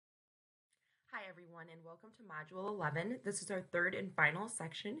everyone, and welcome to Module 11. This is our third and final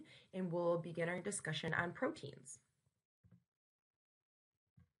section, and we'll begin our discussion on proteins.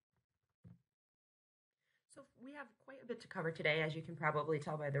 So we have quite a bit to cover today, as you can probably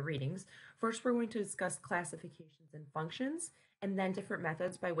tell by the readings. First, we're going to discuss classifications and functions, and then different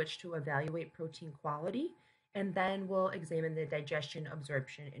methods by which to evaluate protein quality, and then we'll examine the digestion,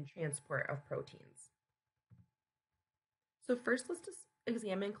 absorption, and transport of proteins. So first, let's just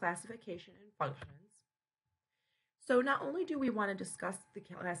examine classification and functions. So not only do we want to discuss the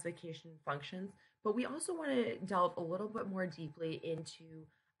classification functions, but we also want to delve a little bit more deeply into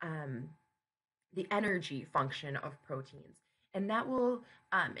um, the energy function of proteins. And that will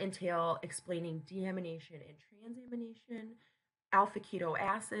entail explaining deamination and transamination, alpha keto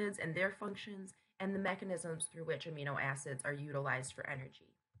acids and their functions, and the mechanisms through which amino acids are utilized for energy.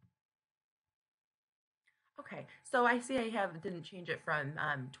 Okay, so I see didn't change it from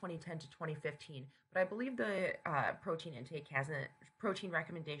 2010 to 2015, but I believe the protein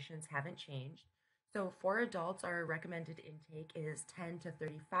recommendations haven't changed. So for adults, our recommended intake is 10 to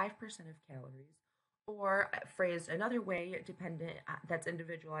 35% of calories, or phrased another way, that's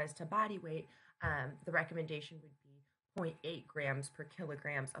individualized to body weight. The recommendation would be zero point 0.8 grams per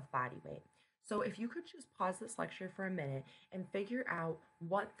kilograms of body weight. So if you could just pause this lecture for a minute and figure out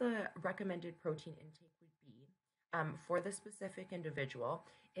what the recommended protein intake would be for the specific individual.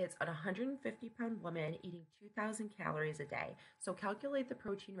 It's an 150-pound woman eating 2,000 calories a day. So calculate the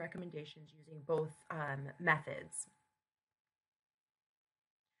protein recommendations using both methods.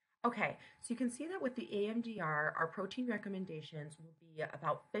 Okay, so you can see that with the AMDR, our protein recommendations will be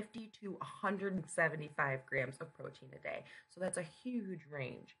about 50 to 175 grams of protein a day. So that's a huge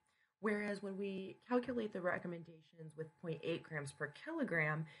range. Whereas when we calculate the recommendations with zero point 0.8 grams per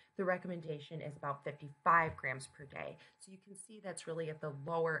kilogram, the recommendation is about 55 grams per day. So you can see that's really at the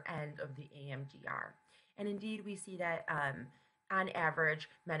lower end of the AMDR. And indeed, we see that on average,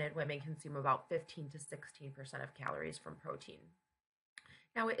 men and women consume about 15 to 16% of calories from protein.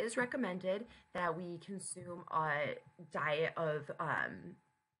 Now, it is recommended that we consume a diet of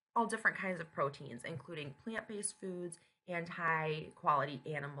all different kinds of proteins, including plant-based foods and high-quality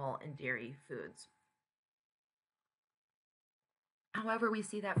animal and dairy foods. However, we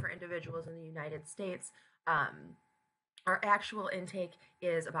see that for individuals in the United States, our actual intake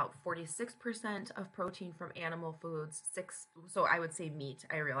is about 46% of protein from animal foods. So I would say meat.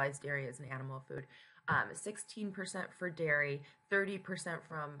 I realize dairy is an animal food. 16% for dairy, 30%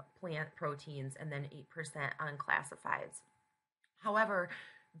 from plant proteins, and then 8% on classifieds. However,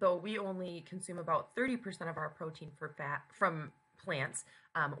 though we only consume about 30% of our protein from plants,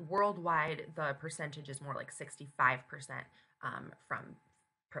 worldwide the percentage is more like 65%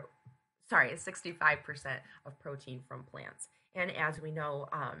 65% of protein from plants. And as we know,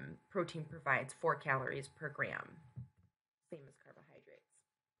 protein provides 4 calories per gram, same as carbohydrates.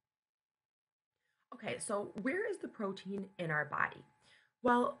 Okay, so where is the protein in our body?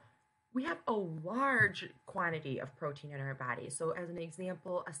 Well, we have a large quantity of protein in our body. So, as an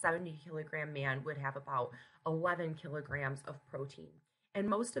example, a 70-kilogram man would have about 11 kilograms of protein. And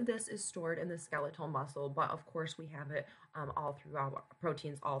most of this is stored in the skeletal muscle, but of course, we have it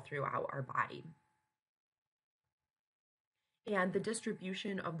proteins all throughout our body. And the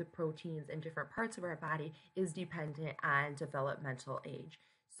distribution of the proteins in different parts of our body is dependent on developmental age.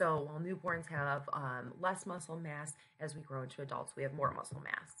 So while newborns have less muscle mass, as we grow into adults, we have more muscle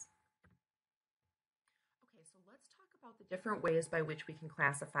mass. Okay, so let's talk about the different ways by which we can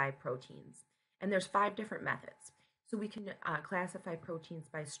classify proteins. And there's 5 different methods. So we can classify proteins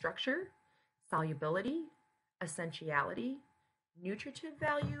by structure, solubility, essentiality, nutritive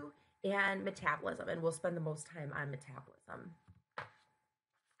value, and metabolism. And we'll spend the most time on metabolism.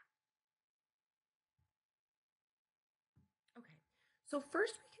 Okay, so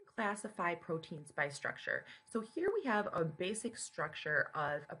first we can classify proteins by structure. So here we have a basic structure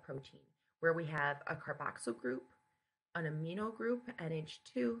of a protein where we have a carboxyl group, an amino group,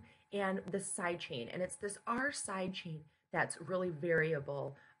 NH2, and the side chain. And it's this R side chain that's really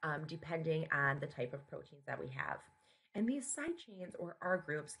variable depending on the type of proteins that we have. And these side chains, or R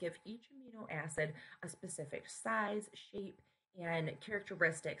groups, give each amino acid a specific size, shape, and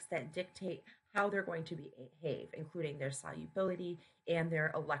characteristics that dictate how they're going to behave, including their solubility and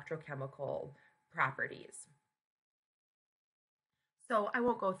their electrochemical properties. So I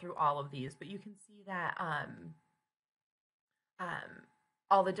won't go through all of these, but you can see that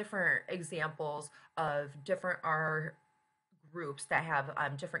all the different examples of different R groups that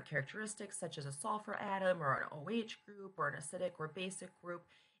have different characteristics, such as a sulfur atom or an OH group or an acidic or basic group,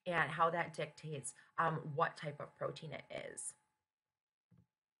 and how that dictates what type of protein it is.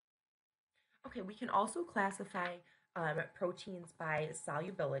 Okay, we can also classify proteins by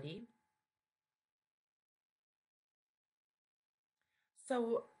solubility.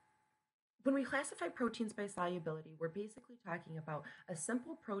 So when we classify proteins by solubility, we're basically talking about a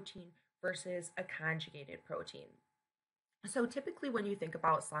simple protein versus a conjugated protein. So typically, when you think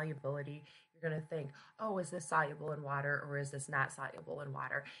about solubility, you're going to think, oh, is this soluble in water or is this not soluble in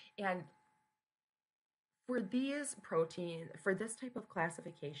water? And for this type of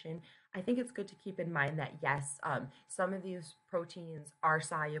classification, I think it's good to keep in mind that yes, some of these proteins are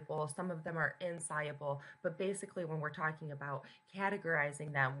soluble, some of them are insoluble, but basically, when we're talking about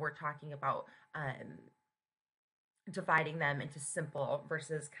categorizing them, we're talking about dividing them into simple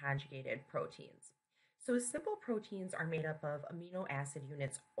versus conjugated proteins. So, simple proteins are made up of amino acid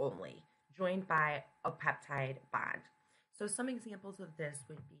units only, joined by a peptide bond. So, some examples of this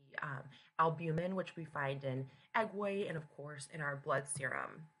would be albumin, which we find in egg white and, of course, in our blood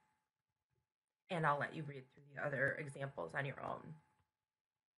serum. And I'll let you read through the other examples on your own.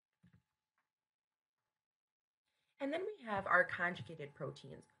 And then we have our conjugated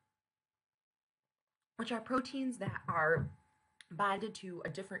proteins, which are proteins that are bonded to a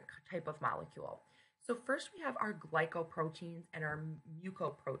different type of molecule. So first we have our glycoproteins and our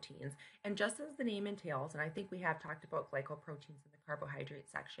mucoproteins. And just as the name entails, and I think we have talked about glycoproteins in the carbohydrate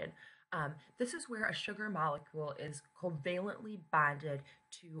section, this is where a sugar molecule is covalently bonded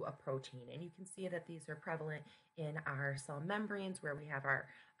to a protein. And you can see that these are prevalent in our cell membranes where we have our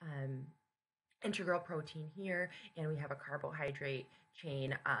integral protein here and we have a carbohydrate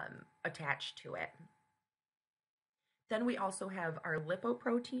chain attached to it. Then we also have our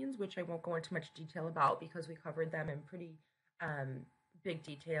lipoproteins, which I won't go into much detail about because we covered them in pretty um, big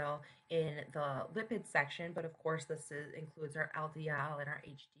detail in the lipid section. But of course, includes our LDL and our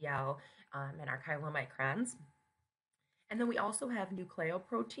HDL and our chylomicrons. And then we also have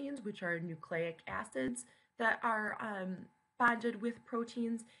nucleoproteins, which are nucleic acids that are bonded with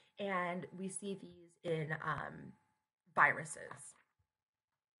proteins, and we see these in viruses.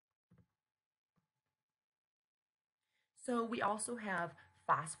 So we also have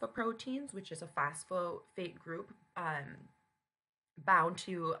phosphoproteins, which is a phosphate group bound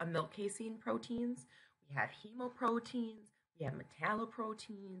to a milk casein proteins. We have hemoproteins, we have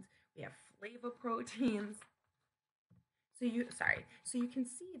metalloproteins, we have flavoproteins. So you can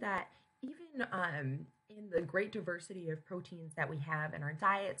see that even in the great diversity of proteins that we have in our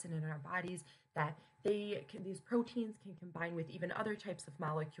diets and in our bodies, that these proteins can combine with even other types of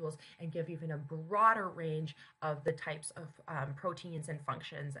molecules and give even a broader range of the types of proteins and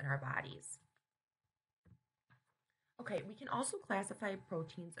functions in our bodies. Okay, we can also classify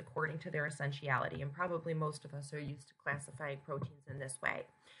proteins according to their essentiality, and probably most of us are used to classifying proteins in this way.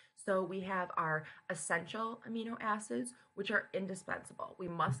 So we have our essential amino acids, which are indispensable. We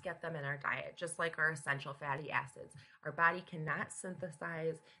must get them in our diet, just like our essential fatty acids. Our body cannot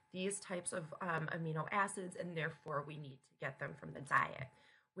synthesize these types of amino acids, and therefore we need to get them from the diet.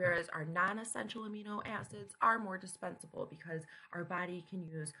 Whereas our non essential amino acids are more dispensable because our body can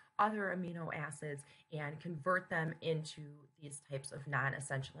use other amino acids and convert them into these types of non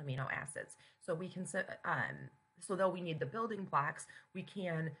essential amino acids. So we can so though we need the building blocks, we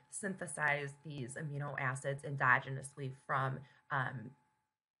can synthesize these amino acids endogenously from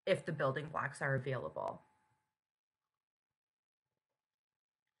if the building blocks are available.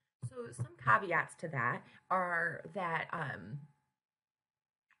 So some caveats to that are that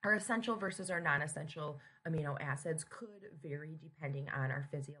our essential versus our non essential amino acids could vary depending on our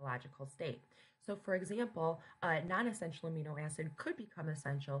physiological state. So, for example, a non essential amino acid could become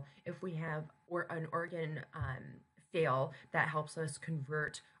essential if we have an organ fail that helps us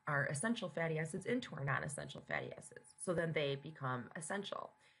convert our essential fatty acids into our non essential fatty acids. So then they become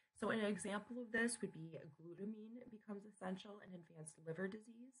essential. So, an example of this would be glutamine becomes essential in advanced liver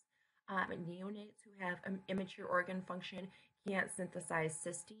disease. Neonates who have immature organ function can't synthesize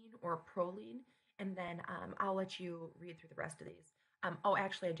cysteine or proline. And then I'll let you read through the rest of these. Oh,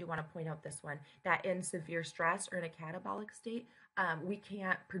 actually, I do want to point out this one that in severe stress or in a catabolic state, we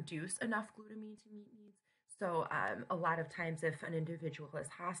can't produce enough glutamine to meet needs. So, a lot of times, if an individual is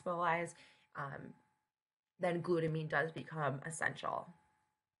hospitalized, then glutamine does become essential.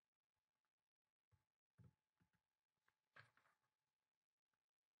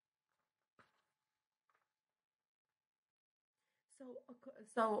 So,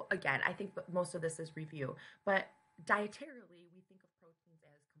 so again, I think most of this is review, but dietarily, we think of proteins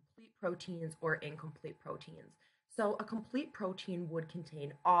as complete proteins or incomplete proteins. So, a complete protein would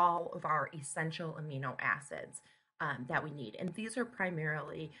contain all of our essential amino acids that we need. And these are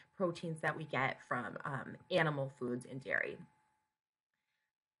primarily proteins that we get from animal foods and dairy.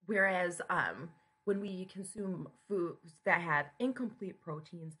 Whereas when we consume foods that have incomplete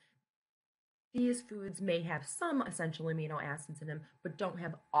proteins, these foods may have some essential amino acids in them, but don't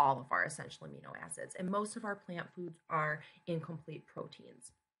have all of our essential amino acids. And most of our plant foods are incomplete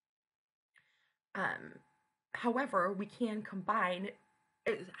proteins. Um, However, we can combine,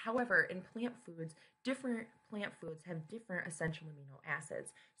 however, in plant foods, different plant foods have different essential amino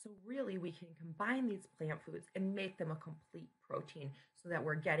acids. So, really, we can combine these plant foods and make them a complete protein so that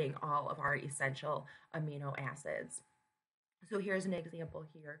we're getting all of our essential amino acids. So, here's an example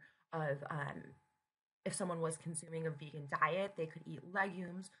here of if someone was consuming a vegan diet, they could eat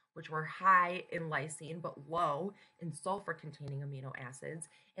legumes, which were high in lysine but low in sulfur containing amino acids.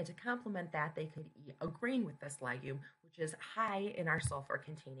 And to complement that, they could eat a grain with this legume, which is high in our sulfur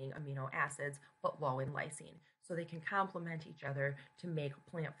containing amino acids but low in lysine. So they can complement each other to make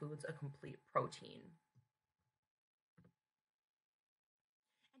plant foods a complete protein.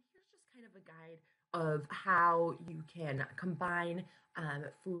 And here's just kind of a guide of how you can combine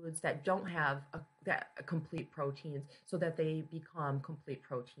foods that don't have complete proteins so that they become complete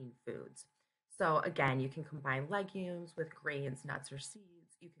protein foods. So again, you can combine legumes with grains, nuts, or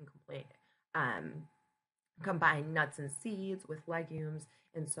seeds. You can um, combine nuts and seeds with legumes,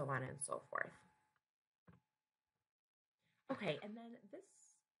 and so on and so forth. Okay, and then this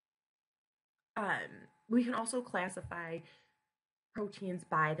we can also classify proteins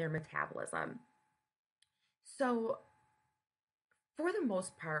by their metabolism. So, for the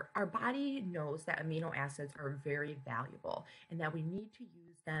most part, our body knows that amino acids are very valuable and that we need to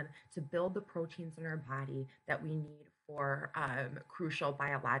use them to build the proteins in our body that we need for crucial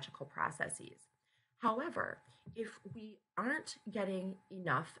biological processes. However, if we aren't getting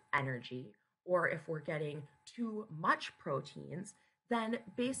enough energy or if we're getting too much proteins, then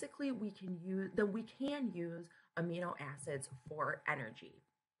basically we can use amino acids for energy.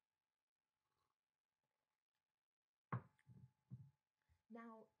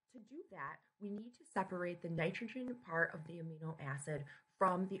 Now, to do that, we need to separate the nitrogen part of the amino acid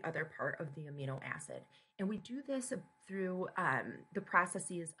from the other part of the amino acid. And we do this through the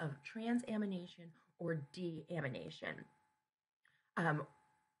processes of transamination or deamination, um,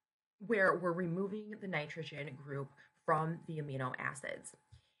 where we're removing the nitrogen group from the amino acids.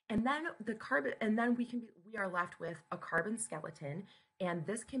 And then the carbon, and then we are left with a carbon skeleton, and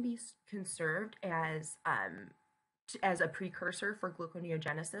this can be conserved as a precursor for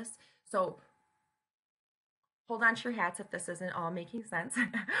gluconeogenesis. So hold on to your hats if this isn't all making sense.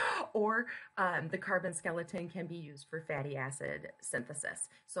 Or the carbon skeleton can be used for fatty acid synthesis.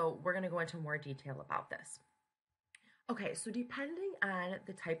 So we're going to go into more detail about this. Okay, so depending on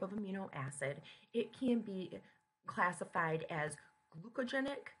the type of amino acid, it can be classified as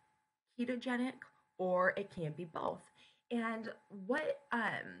glucogenic, ketogenic, or it can be both. And what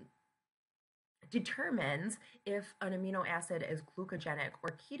determines if an amino acid is glucogenic or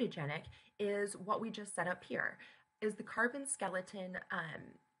ketogenic is what we just set up here. Is the carbon skeleton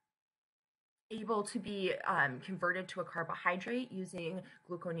able to be converted to a carbohydrate using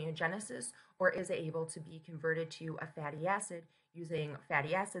gluconeogenesis, or is it able to be converted to a fatty acid using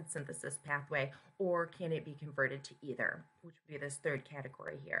fatty acid synthesis pathway, or can it be converted to either, which would be this third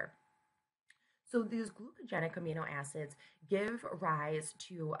category here? So these glucogenic amino acids give rise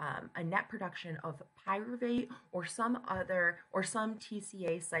to a net production of pyruvate or some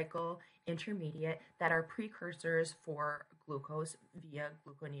TCA cycle intermediate that are precursors for glucose via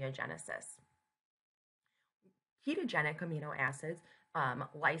gluconeogenesis. Ketogenic amino acids,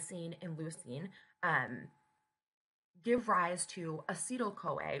 lysine and leucine, um, give rise to acetyl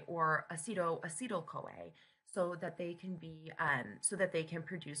CoA or acetyl CoA so that they can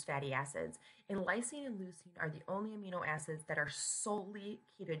produce fatty acids. And lysine and leucine are the only amino acids that are solely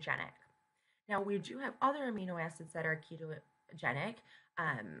ketogenic. Now we do have other amino acids that are ketogenic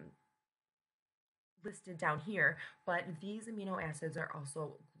listed down here, but these amino acids are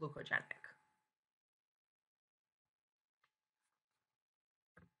also glucogenic.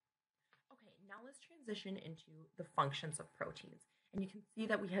 Okay, now let's transition into the functions of proteins. And you can see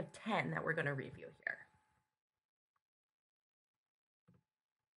that we have 10 that we're going to review here.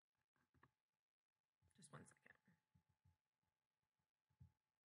 Just one second.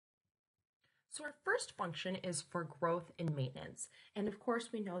 So our first function is for growth and maintenance. And of course,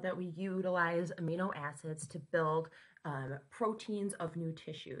 we know that we utilize amino acids to build proteins of new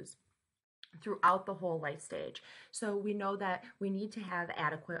tissues throughout the whole life stage. So we know that we need to have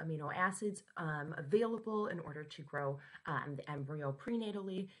adequate amino acids available in order to grow the embryo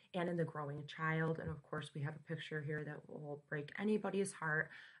prenatally and in the growing child. And of course, we have a picture here that will break anybody's heart.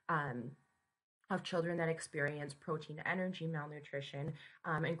 of children that experience protein energy malnutrition,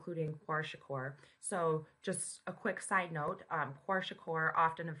 including kwashiorkor. So, just a quick side note, kwashiorkor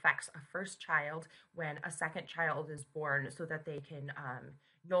often affects a first child when a second child is born so that they can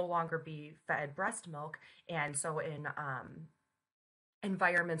no longer be fed breast milk. And so, in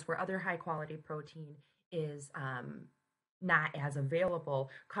environments where other high quality protein is not as available,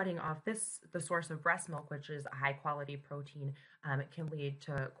 cutting off the source of breast milk, which is a high quality protein, it can lead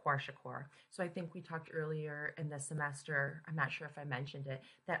to kwashiorkor. So I think we talked earlier in the semester. I'm not sure if I mentioned it,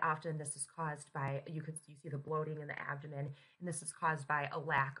 that often this is caused by you see the bloating in the abdomen, and this is caused by a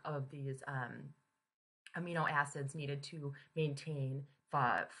lack of these amino acids needed to maintain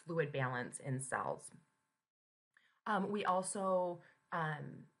the fluid balance in cells. We also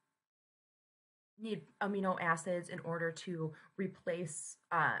um, need amino acids in order to replace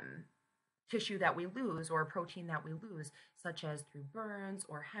tissue that we lose or protein that we lose, such as through burns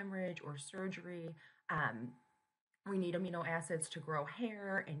or hemorrhage or surgery. Um, we need amino acids to grow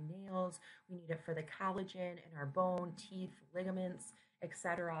hair and nails. We need it for the collagen in our bone, teeth, ligaments,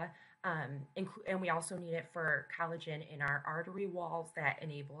 etc. And we also need it for collagen in our artery walls that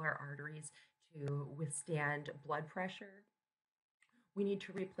enable our arteries to withstand blood pressure. We need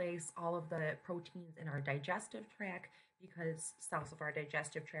to replace all of the proteins in our digestive tract because cells of our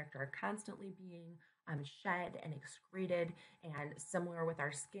digestive tract are constantly being shed and excreted. And similar with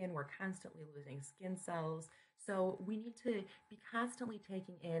our skin, we're constantly losing skin cells. So we need to be constantly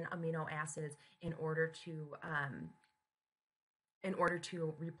taking in amino acids in order to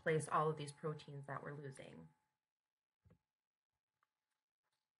replace all of these proteins that we're losing.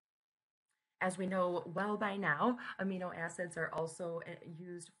 As we know well by now, amino acids are also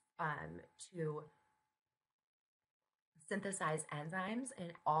used to synthesize enzymes,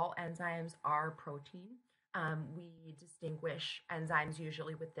 and all enzymes are protein. We distinguish enzymes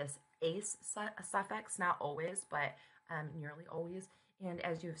usually with this "ase" suffix, not always, but nearly always. And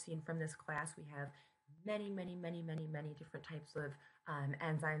as you've seen from this class, we have many different types of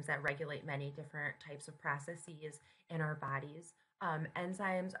enzymes that regulate many different types of processes in our bodies.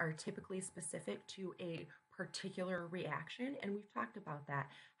 Enzymes are typically specific to a particular reaction, and we've talked about that,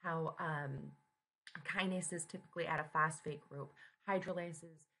 how kinases typically add a phosphate group,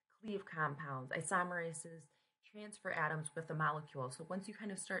 hydrolases cleave compounds, isomerases transfer atoms with the molecule. So once you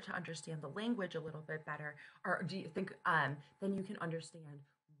kind of start to understand the language a little bit better, or do you think, then you can understand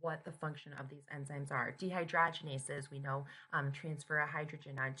what the function of these enzymes are. Dehydrogenases, we know, transfer a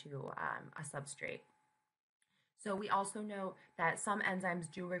hydrogen onto a substrate. So we also know that some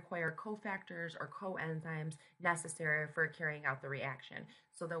enzymes do require cofactors or coenzymes necessary for carrying out the reaction.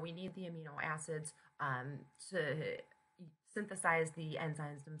 So though we need the amino acids to synthesize the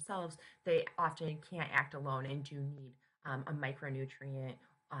enzymes themselves, they often can't act alone and do need a micronutrient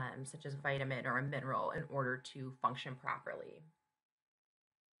such as a vitamin or a mineral in order to function properly.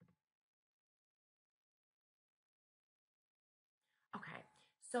 Okay,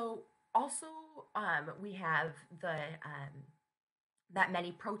 so also we have the that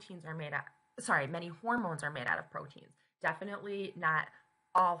many proteins are made out. Sorry, many hormones are made out of proteins. Definitely not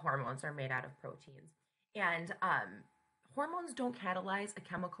all hormones are made out of proteins, and hormones don't catalyze a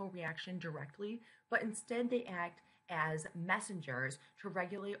chemical reaction directly, but instead they act as messengers to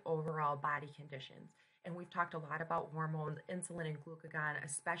regulate overall body conditions. And we've talked a lot about hormones, insulin and glucagon,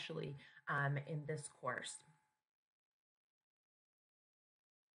 especially in this course.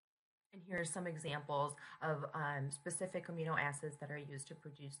 And here are some examples of specific amino acids that are used to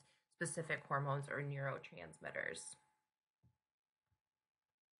produce specific hormones or neurotransmitters.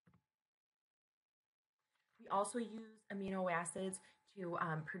 We also use amino acids to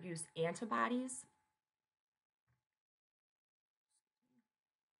produce antibodies.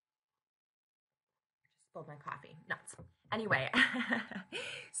 Just spilled my coffee. Nuts. Anyway,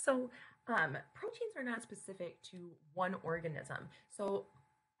 so proteins are not specific to one organism. So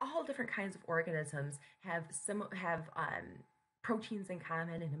all different kinds of organisms have proteins in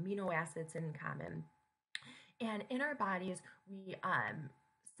common and amino acids in common. And in our bodies, we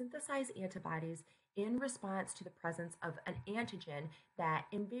synthesize antibodies in response to the presence of an antigen that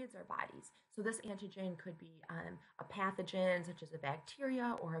invades our bodies. So, this antigen could be a pathogen, such as a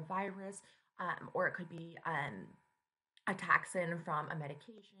bacteria or a virus, or it could be a toxin from a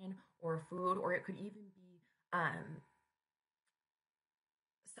medication or food, or it could even be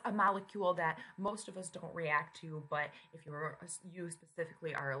a molecule that most of us don't react to, but if you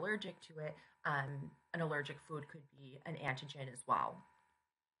specifically are allergic to it, an allergic food could be an antigen as well.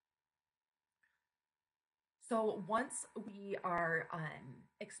 So once we are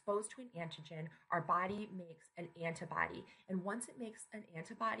exposed to an antigen, our body makes an antibody. And once it makes an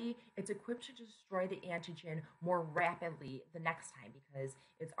antibody, it's equipped to destroy the antigen more rapidly the next time because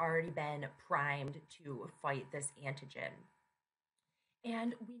it's already been primed to fight this antigen.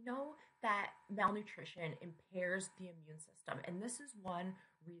 And we know that malnutrition impairs the immune system. And this is one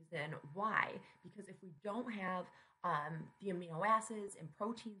reason why, because if we don't have the amino acids and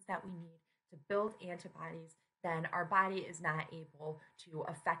proteins that we need to build antibodies, then our body is not able to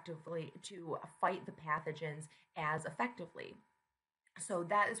effectively to fight the pathogens as effectively. So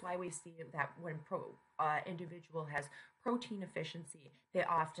that is why we see that when individual has protein deficiency, they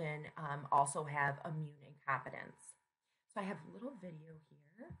often also have immune incompetence. So I have a little video here.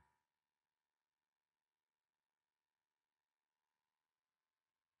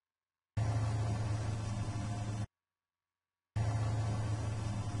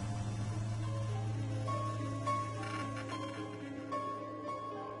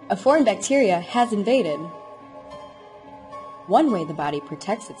 A foreign bacteria has invaded. One way the body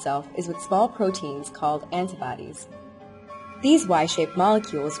protects itself is with small proteins called antibodies. These Y-shaped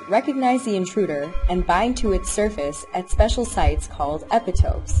molecules recognize the intruder and bind to its surface at special sites called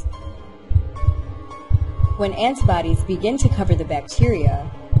epitopes. When antibodies begin to cover the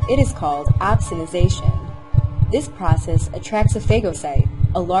bacteria, it is called opsonization. This process attracts a phagocyte,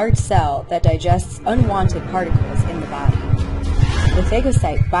 a large cell that digests unwanted particles in the body. The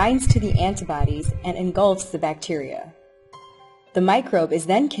phagocyte binds to the antibodies and engulfs the bacteria. The microbe is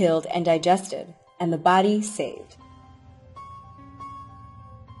then killed and digested, and the body saved.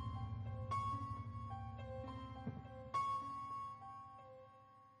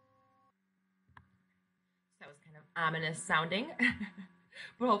 That was kind of ominous sounding,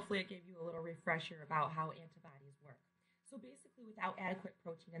 but hopefully it gave you a little refresher about how antibodies work. So basically, without adequate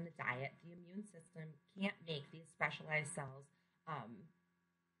protein in the diet, the immune system can't make these specialized cells um,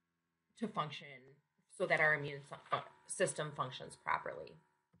 to function so that our system functions properly.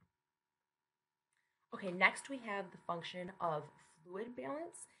 Okay, next we have the function of fluid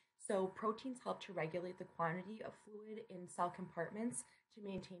balance. So proteins help to regulate the quantity of fluid in cell compartments to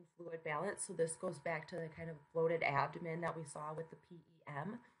maintain fluid balance. So this goes back to the kind of bloated abdomen that we saw with the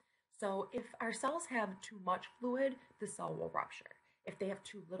PEM. So if our cells have too much fluid, the cell will rupture. If they have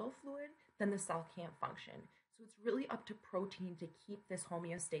too little fluid, then the cell can't function. So it's really up to protein to keep this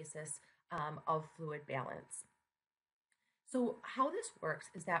homeostasis of fluid balance. So, how this works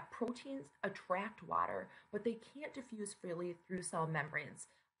is that proteins attract water, but they can't diffuse freely through cell membranes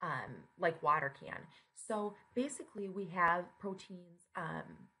like water can. So, basically, we have proteins.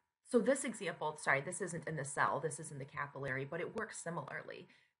 So, this example, sorry, this isn't in the cell, this is in the capillary, but it works similarly.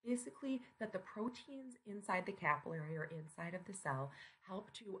 Basically, that the proteins inside the capillary or inside of the cell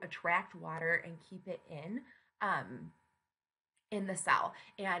help to attract water and keep it um, in the cell.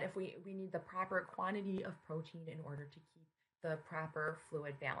 And if we need the proper quantity of protein in order to keep the proper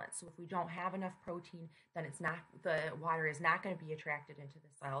fluid balance. So if we don't have enough protein, then it's not the water is not going to be attracted into the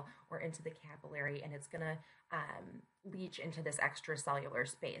cell or into the capillary, and it's going to leach into this extracellular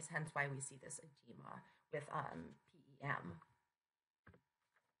space. Hence why we see this edema with PEM.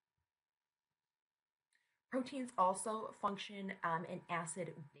 Proteins also function in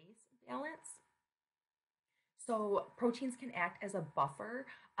acid base balance. So proteins can act as a buffer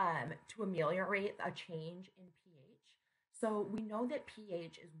to ameliorate a change in pH. So we know that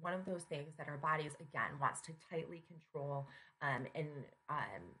pH is one of those things that our bodies again wants to tightly control and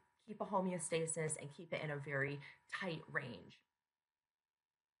keep a homeostasis and keep it in a very tight range.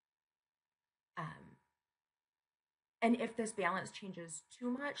 Um, and if this balance changes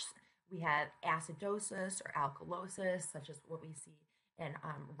too much, we have acidosis or alkalosis, such as what we see in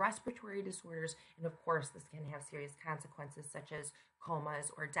respiratory disorders. And of course, this can have serious consequences such as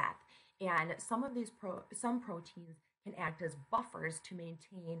comas or death. And some of these some proteins can act as buffers to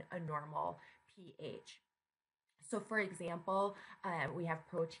maintain a normal pH. So, for example, we have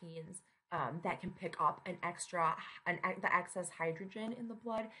proteins that can pick up the excess hydrogen in the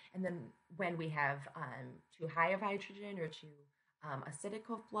blood, and then when we have too high of hydrogen or too acidic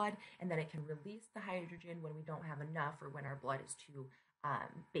of blood, and then it can release the hydrogen when we don't have enough or when our blood is too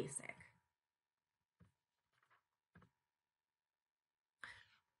basic.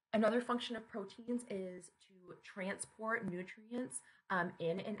 Another function of proteins is to transport nutrients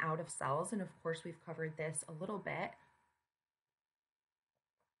in and out of cells, and of course, we've covered this a little bit.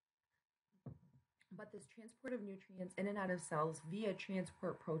 But this transport of nutrients in and out of cells via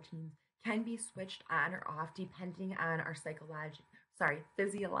transport proteins can be switched on or off depending on our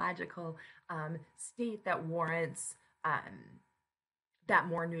physiological state that warrants that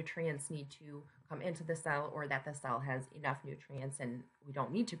more nutrients need to come into the cell, or that the cell has enough nutrients and we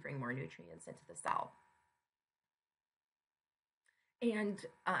don't need to bring more nutrients into the cell. And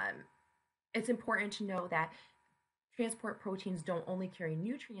it's important to know that transport proteins don't only carry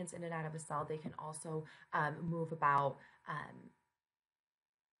nutrients in and out of a cell, they can also move about.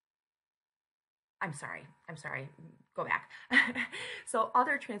 I'm sorry, go back. So,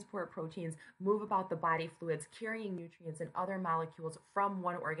 other transport proteins move about the body fluids, carrying nutrients and other molecules from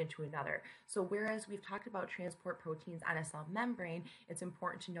one organ to another. So, whereas we've talked about transport proteins on a cell membrane, it's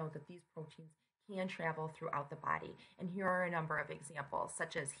important to know that these proteins can travel throughout the body. And here are a number of examples,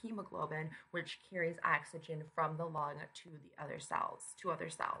 such as hemoglobin, which carries oxygen from the lung to the other cells, to other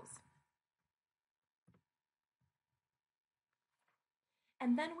cells.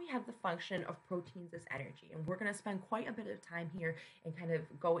 And then we have the function of proteins as energy. And we're going to spend quite a bit of time here and kind of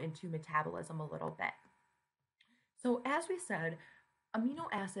go into metabolism a little bit. So, as we said, amino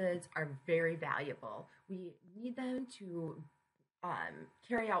acids are very valuable. We need them to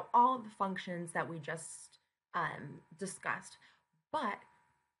carry out all of the functions that we just discussed. But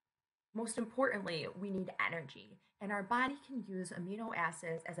most importantly, we need energy. And our body can use amino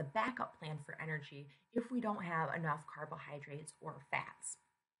acids as a backup plan for energy if we don't have enough carbohydrates or fats.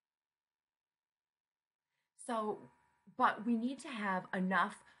 So, but we need to have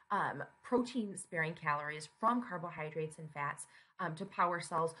enough protein sparing calories from carbohydrates and fats to power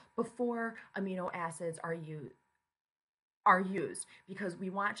cells before amino acids are used, because we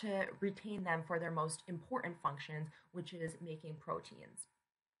want to retain them for their most important functions, which is making proteins.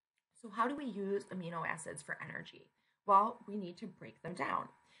 So, how do we use amino acids for energy? Well, we need to break them down.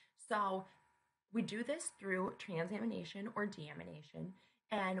 So, we do this through transamination or deamination.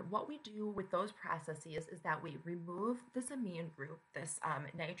 And what we do with those processes is that we remove this amine group, this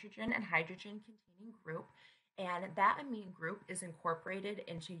nitrogen and hydrogen containing group, and that amine group is incorporated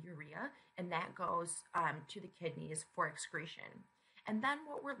into urea, and that goes to the kidneys for excretion. And then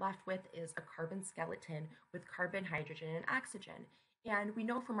what we're left with is a carbon skeleton with carbon, hydrogen, and oxygen. And we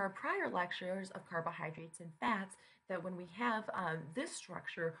know from our prior lectures of carbohydrates and fats that when we have this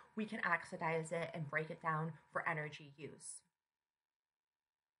structure, we can oxidize it and break it down for energy use.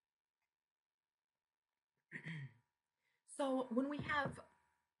 So when we have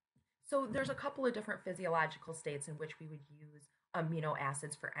So there's a couple of different physiological states in which we would use amino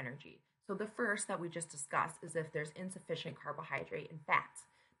acids for energy. So the first that we just discussed is if there's insufficient carbohydrate and fats.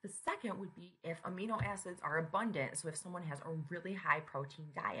 The second would be if amino acids are abundant. So if someone has a really high protein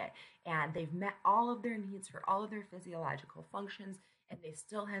diet and they've met all of their needs for all of their physiological functions and they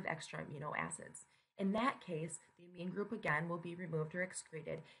still have extra amino acids. In that case, the amine group again will be removed or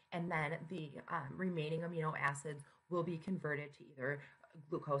excreted, and then the remaining amino acids will be converted to either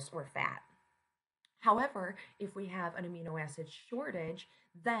glucose or fat. However, if we have an amino acid shortage,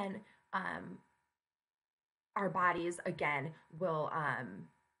 then our bodies again will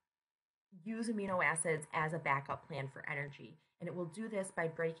use amino acids as a backup plan for energy. And it will do this by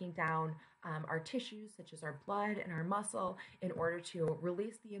breaking down our tissues, such as our blood and our muscle, in order to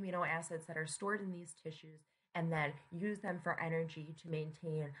release the amino acids that are stored in these tissues and then use them for energy to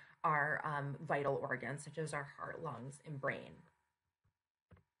maintain our vital organs, such as our heart, lungs, and brain.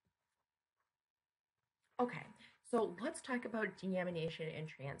 Okay, so let's talk about deamination and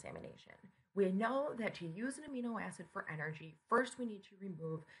transamination. We know that to use an amino acid for energy, first we need to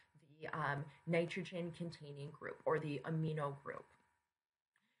remove the nitrogen containing group, or the amino group.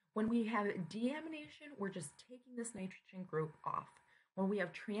 When we have deamination, we're just taking this nitrogen group off. When we have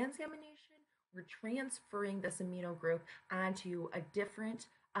transamination, we're transferring this amino group onto a different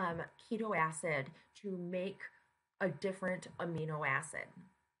keto acid to make a different amino acid.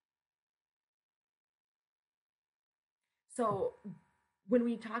 So when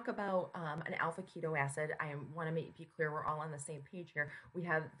we talk about an alpha keto acid, I want to be clear we're all on the same page here. We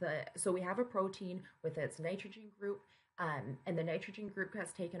have a protein with its nitrogen group, and the nitrogen group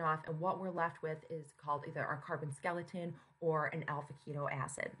gets taken off, and what we're left with is called either our carbon skeleton or an alpha keto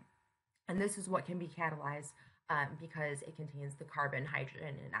acid. And this is what can be catalyzed because it contains the carbon,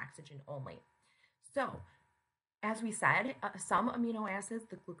 hydrogen, and oxygen only. So as we said, some amino acids,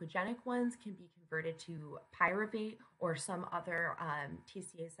 the glucogenic ones, can be converted to pyruvate or some other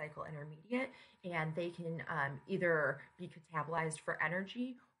TCA cycle intermediate, and they can either be catabolized for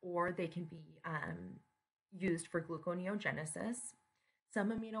energy or they can be used for gluconeogenesis.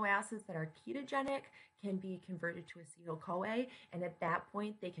 Some amino acids that are ketogenic can be converted to acetyl-CoA, and at that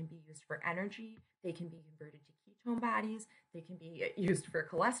point, they can be used for energy. They can be converted to ketone bodies. They can be used for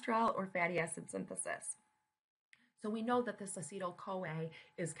cholesterol or fatty acid synthesis. So we know that this acetyl-CoA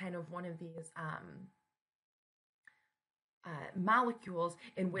is kind of one of these molecules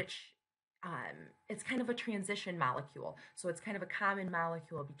in which it's kind of a transition molecule. So it's kind of a common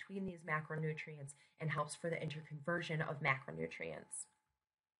molecule between these macronutrients and helps for the interconversion of macronutrients.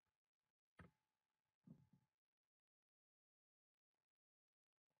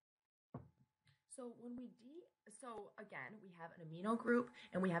 So when we so again, we have an amino group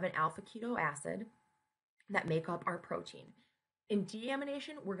and we have an alpha keto acid that make up our protein. In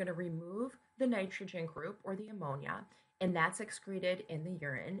deamination, we're going to remove the nitrogen group or the ammonia, and that's excreted in the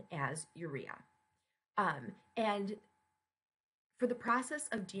urine as urea. And for the process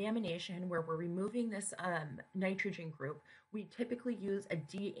of deamination, where we're removing this nitrogen group, we typically use a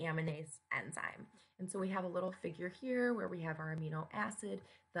deaminase enzyme. And so we have a little figure here where we have our amino acid,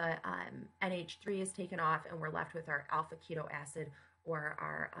 the NH3 is taken off, and we're left with our alpha keto acid or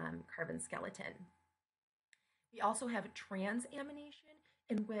our carbon skeleton. We also have transamination,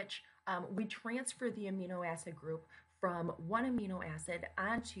 in which we transfer the amino acid group from one amino acid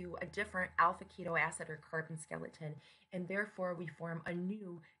onto a different alpha keto acid or carbon skeleton, and therefore we form a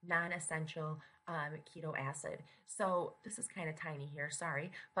new non-essential keto acid. So this is kind of tiny here,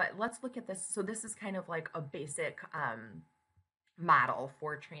 sorry, but let's look at this. So this is kind of like a basic model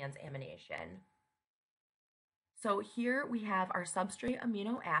for transamination. So here we have our substrate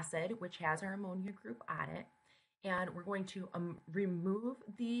amino acid, which has our ammonia group on it, and we're going to remove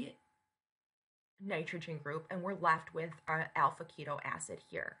the nitrogen group, and we're left with our alpha keto acid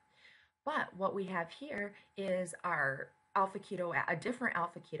here. But what we have here is our alpha keto, a different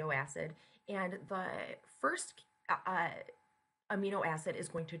alpha keto acid, and the first amino acid is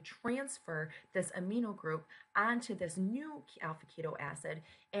going to transfer this amino group onto this new alpha keto acid,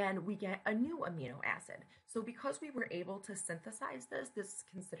 and we get a new amino acid. So because we were able to synthesize this, this is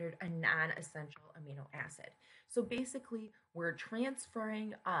considered a non-essential amino acid. So basically, we're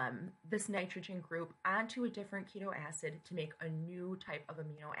transferring this nitrogen group onto a different keto acid to make a new type of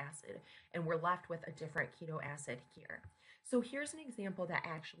amino acid, and we're left with a different keto acid here. So here's an example that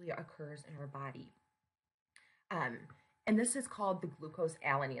actually occurs in our body. And this is called the glucose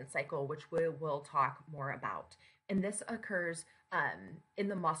alanine cycle, which we will talk more about. And this occurs in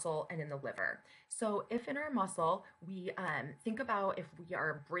the muscle and in the liver. So if in our muscle, we think about if we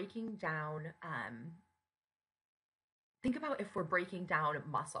are breaking down, think about if we're breaking down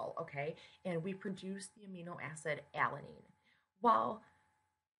muscle, okay, and we produce the amino acid alanine. Well,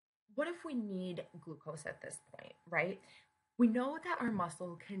 what if we need glucose at this point, right? We know that our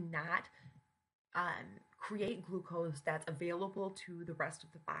muscle cannot create glucose that's available to the rest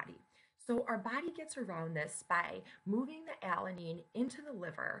of the body. So our body gets around this by moving the alanine into the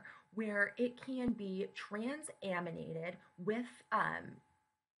liver, where it can be transaminated with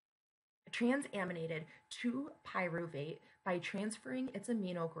transaminated to pyruvate by transferring its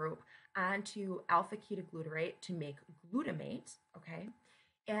amino group onto alpha ketoglutarate to make glutamate, okay?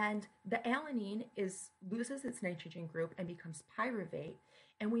 And the alanine loses its nitrogen group and becomes pyruvate.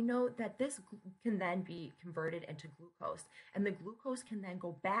 And we know that this can then be converted into glucose. And the glucose can then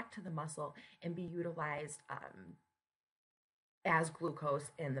go back to the muscle and be utilized as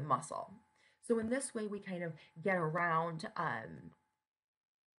glucose in the muscle. So in this way, we kind of get around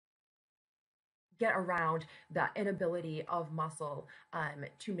the inability of muscle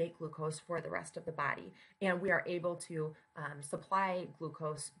to make glucose for the rest of the body. And we are able to supply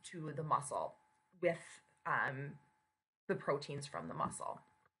glucose to the muscle with the proteins from the muscle.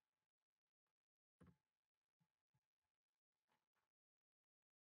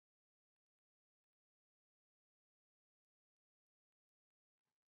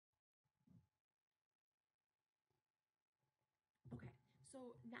 Okay,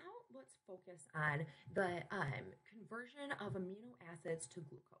 so now let's focus on the conversion of amino acids to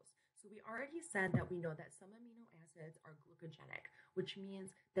glucose. So we already said that we know that some amino acids are glucogenic, which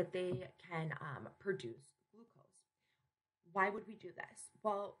means that they can produce glucose. Why would we do this?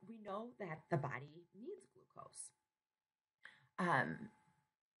 Well, we know that the body needs glucose.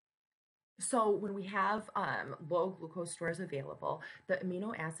 So when we have low glucose stores available, the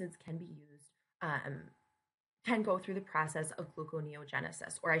amino acids can be used, can go through the process of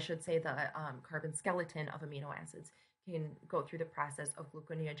gluconeogenesis, or I should say the carbon skeleton of amino acids can go through the process of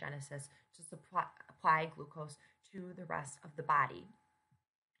gluconeogenesis to apply glucose to the rest of the body.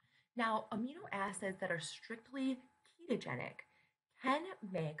 Now, amino acids that are strictly ketogenic can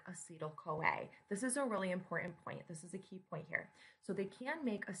make acetyl-CoA. This is a really important point. This is a key point here. So they can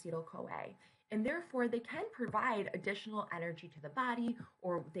make acetyl-CoA, and therefore they can provide additional energy to the body,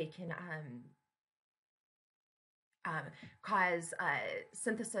 or they can cause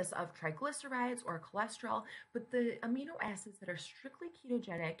synthesis of triglycerides or cholesterol. But the amino acids that are strictly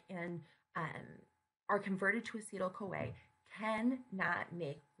ketogenic and are converted to acetyl-CoA cannot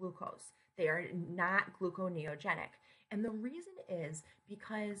make glucose. They are not gluconeogenic. And the reason is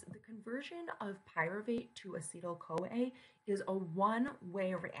because the conversion of pyruvate to acetyl CoA is a one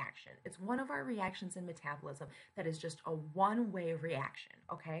way reaction. It's one of our reactions in metabolism that is just a one way reaction,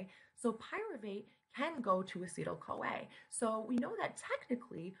 okay? So pyruvate can go to acetyl CoA. So we know that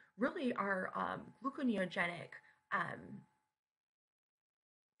technically, really, gluconeogenic, um,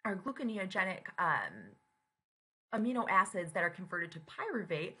 our gluconeogenic amino acids that are converted to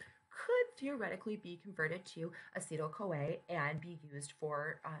pyruvate could theoretically be converted to acetyl CoA and be used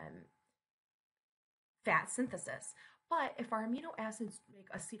for fat synthesis. But if our amino acids make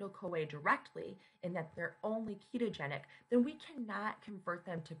acetyl CoA directly, in that they're only ketogenic, then we cannot convert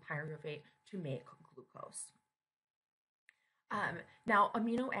them to pyruvate to make glucose. Now,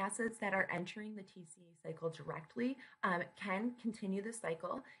 amino acids that are entering the TCA cycle directly can continue the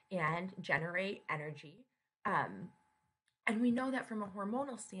cycle and generate energy. Um, and we know that from a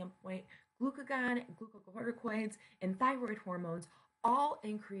hormonal standpoint, glucagon, glucocorticoids, and thyroid hormones all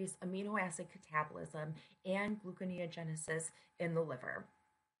increase amino acid catabolism and gluconeogenesis in the liver.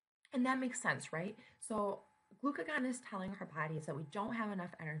 And that makes sense, right? So glucagon is telling our bodies that we don't have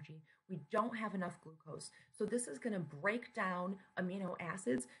enough energy, we don't have enough glucose. So this is going to break down amino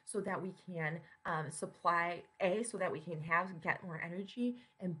acids so that we can supply A, so that we can get more energy,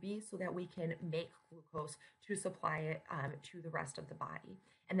 and B, so that we can make glucose to supply it to the rest of the body.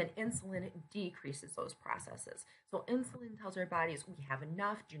 And then insulin decreases those processes. So insulin tells our bodies we have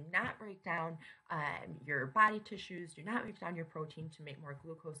enough. Do not break down your body tissues. Do not break down your protein to make more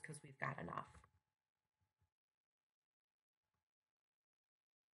glucose because we've got enough.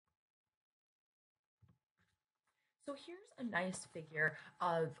 So here's a nice figure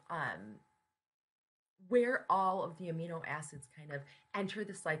of where all of the amino acids kind of enter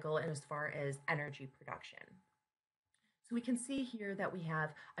the cycle and as far as energy production. So we can see here that we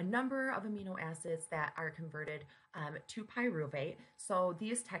have a number of amino acids that are converted to pyruvate. So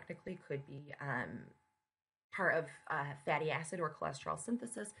these technically could be part of fatty acid or cholesterol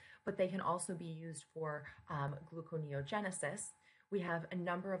synthesis, but they can also be used for gluconeogenesis. We have a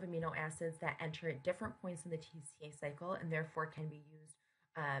number of amino acids that enter at different points in the TCA cycle and therefore can be used,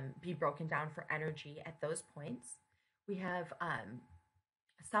 be broken down for energy at those points. We have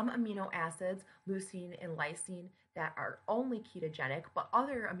some amino acids, leucine and lysine, that are only ketogenic, but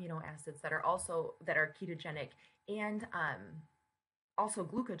other amino acids that are ketogenic and also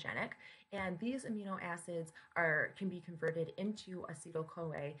glucogenic, and these amino acids can be converted into acetyl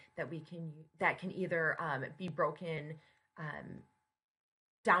CoA that can either be broken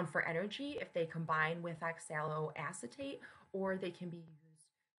down for energy if they combine with oxaloacetate, or they can be used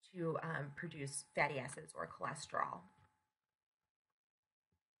to produce fatty acids or cholesterol.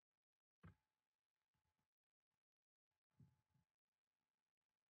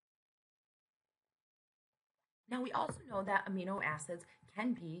 Now, we also know that amino acids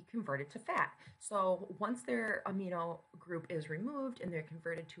can be converted to fat. So, once their amino group is removed and they're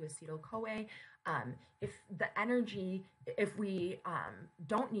converted to acetyl CoA, if the energy, if we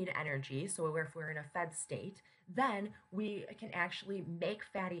don't need energy, so if we're in a fed state, then we can actually make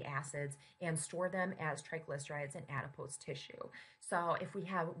fatty acids and store them as triglycerides in adipose tissue. So, if we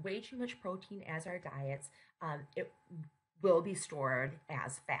have way too much protein as our diets, it will be stored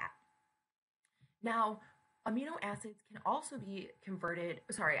as fat. Now, amino acids can also be converted,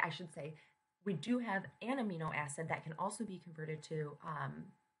 sorry, I should say, we do have an amino acid that can also be converted to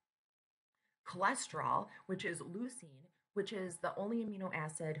cholesterol, which is leucine, which is the only amino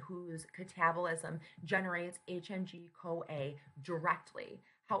acid whose catabolism generates HMG CoA directly.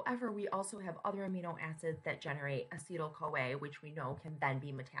 However, we also have other amino acids that generate acetyl CoA, which we know can then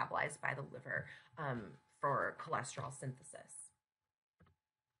be metabolized by the liver for cholesterol synthesis.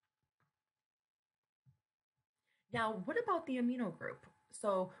 Now, what about the amino group?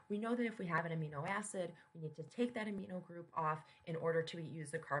 So we know that if we have an amino acid, we need to take that amino group off in order to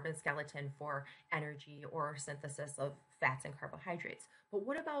use the carbon skeleton for energy or synthesis of fats and carbohydrates. But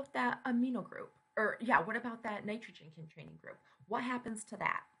what about that amino group? Or, yeah, what about that nitrogen containing group? What happens to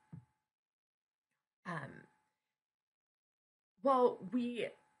that? Um, well, we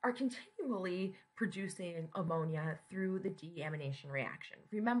are continually producing ammonia through the deamination reaction.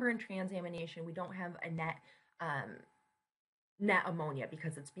 Remember, in transamination, we don't have um, net ammonia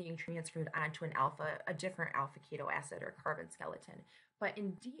because it's being transferred onto a different alpha keto acid or carbon skeleton. But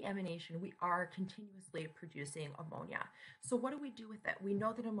in deamination, we are continuously producing ammonia. So what do we do with it? We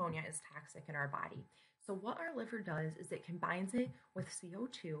know that ammonia is toxic in our body. So what our liver does is it combines it with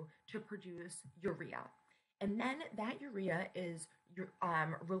CO2 to produce urea. And then that urea is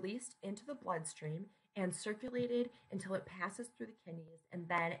released into the bloodstream and circulated until it passes through the kidneys and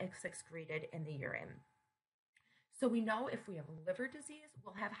then it's excreted in the urine. So we know if we have liver disease,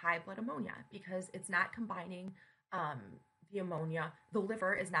 we'll have high blood ammonia because it's not combining um, the ammonia. The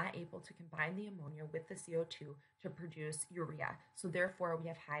liver is not able to combine the ammonia with the CO2 to produce urea. So therefore, we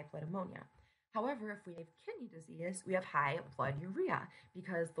have high blood ammonia. However, if we have kidney disease, we have high blood urea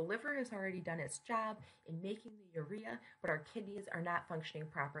because the liver has already done its job in making the urea, but our kidneys are not functioning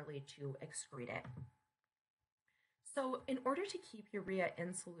properly to excrete it. So, in order to keep urea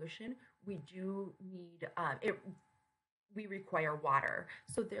in solution, we do need it. We require water.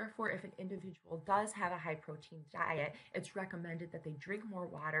 So, therefore, if an individual does have a high protein diet, it's recommended that they drink more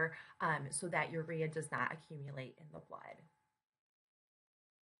water so that urea does not accumulate in the blood.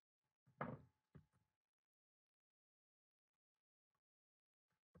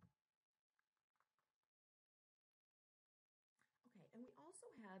 Okay, and we also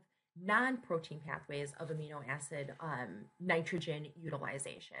have non protein pathways of amino acid nitrogen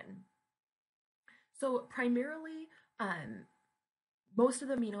utilization. So, primarily, um, most of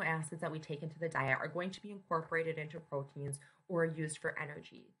the amino acids that we take into the diet are going to be incorporated into proteins or used for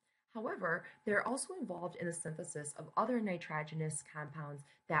energy. However, they're also involved in the synthesis of other nitrogenous compounds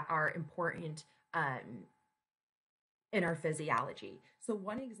that are important in our physiology. So,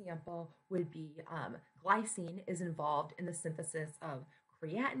 one example would be glycine is involved in the synthesis of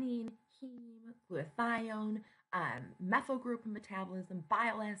creatinine, heme, glutathione, methyl group metabolism,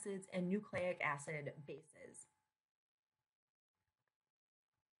 bile acids, and nucleic acid bases.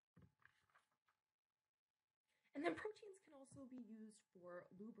 And then proteins can also be used for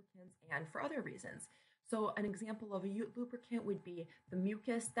lubricants and for other reasons. So, an example of a lubricant would be the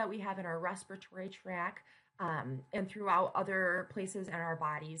mucus that we have in our respiratory tract and throughout other places in our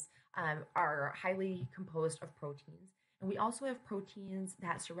bodies are highly composed of proteins. And we also have proteins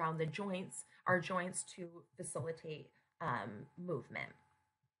that surround the joints, our joints, to facilitate movement.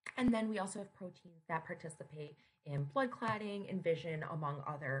 And then we also have proteins that participate in blood clotting and vision, among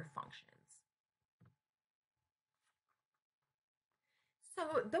other functions.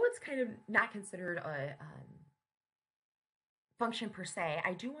 So, though it's kind of not considered a function per se,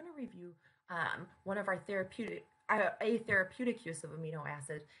 I do want to review one of our a therapeutic use of amino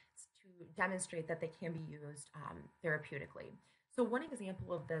acids to demonstrate that they can be used therapeutically. So, one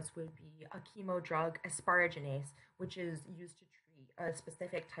example of this would be a chemo drug, asparaginase, which is used to treat a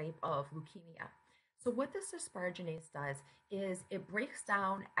specific type of leukemia. So, what this asparaginase does is it breaks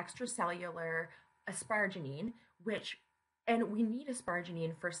down extracellular asparagine, which and we need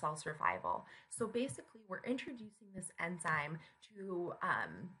asparagine for cell survival. So basically, we're introducing this enzyme to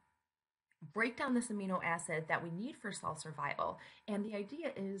break down this amino acid that we need for cell survival. And the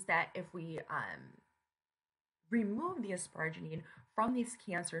idea is that if we remove the asparagine from these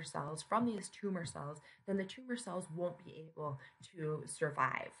cancer cells, from these tumor cells, then the tumor cells won't be able to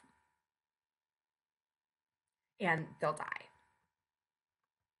survive and they'll die.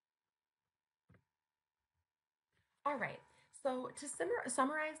 All right. So, to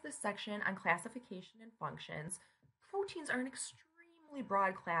summarize this section on classification and functions, proteins are an extremely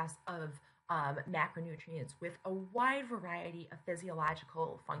broad class of macronutrients with a wide variety of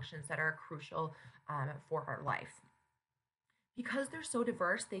physiological functions that are crucial for our life. Because they're so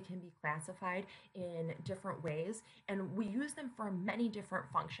diverse, they can be classified in different ways, and we use them for many different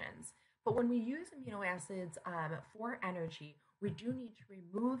functions. But when we use amino acids for energy, we do need to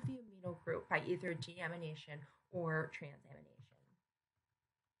remove the amino group by either deamination or transamination.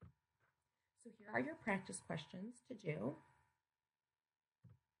 So here are your practice questions to do.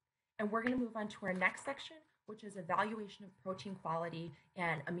 And we're going to move on to our next section, which is evaluation of protein quality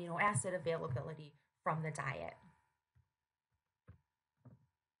and amino acid availability from the diet.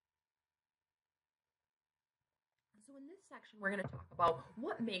 So in this section, we're going to talk about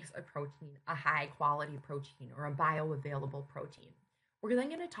what makes a protein a high quality protein or a bioavailable protein. We're then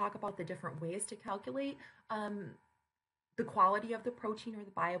going to talk about the different ways to calculate the quality of the protein or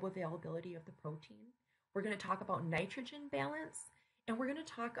the bioavailability of the protein. We're going to talk about nitrogen balance, and we're going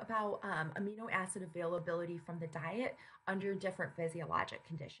to talk about amino acid availability from the diet under different physiologic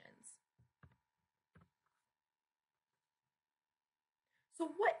conditions.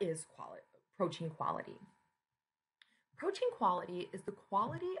 So, what is protein quality? Protein quality is the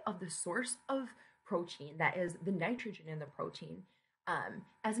quality of the source of protein, that is the nitrogen in the protein,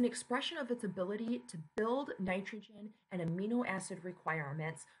 as an expression of its ability to build nitrogen and amino acid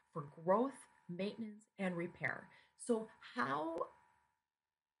requirements for growth, maintenance, and repair. So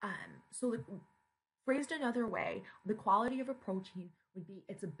phrased another way, the quality of a protein would be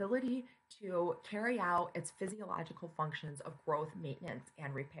its ability to carry out its physiological functions of growth, maintenance,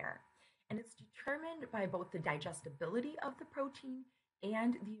 and repair. and it's determined by both the digestibility of the protein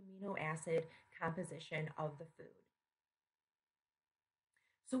and the amino acid composition of the food.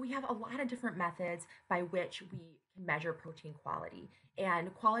 So we have a lot of different methods by which we can measure protein quality,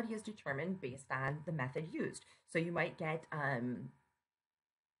 and quality is determined based on the method used. So you might get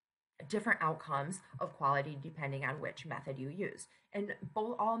different outcomes of quality depending on which method you use. And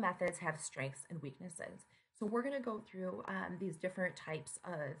all methods have strengths and weaknesses. So we're going to go through these different types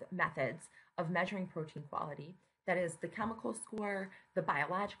of methods of measuring protein quality. That is the chemical score, the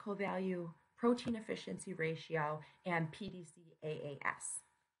biological value, protein efficiency ratio, and PDCAAS.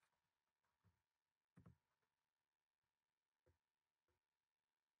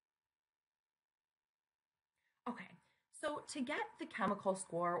 Okay, so to get the chemical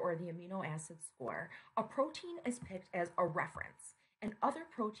score or the amino acid score, a protein is picked as a reference, and other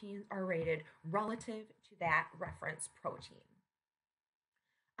proteins are rated relative to that reference protein.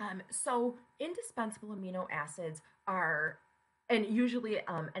 So indispensable amino acids are, and usually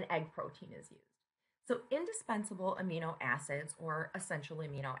an egg protein is used. So indispensable amino acids or essential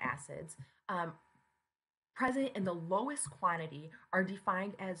amino acids present in the lowest quantity are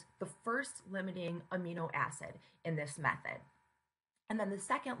defined as the first limiting amino acid in this method. And then the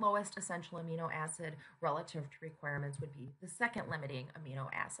second lowest essential amino acid relative to requirements would be the second limiting amino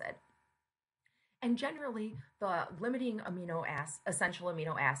acid. And generally, the limiting essential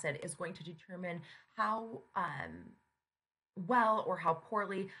amino acid is going to determine how well or how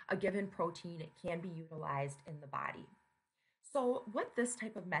poorly a given protein can be utilized in the body. So, what this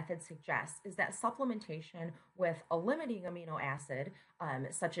type of method suggests is that supplementation with a limiting amino acid,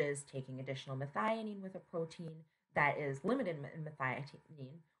 such as taking additional methionine with a protein that is limited in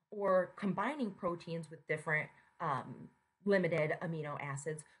methionine, or combining proteins with different limited amino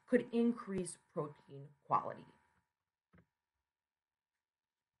acids, could increase protein quality.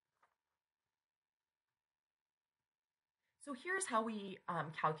 So here's how we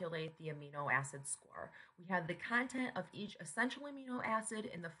calculate the amino acid score. We have the content of each essential amino acid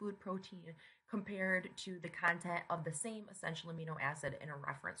in the food protein compared to the content of the same essential amino acid in a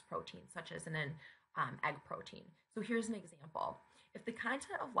reference protein, such as in an egg protein. So here's an example. If the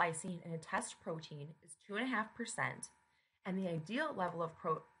content of lysine in a test protein is 2.5%, and the ideal level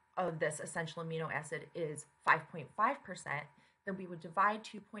of this essential amino acid is 5.5%, then we would divide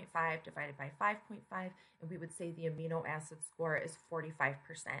 2.5 divided by 5.5, and we would say the amino acid score is 45%.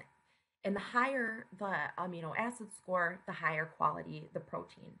 And the higher the amino acid score, the higher quality the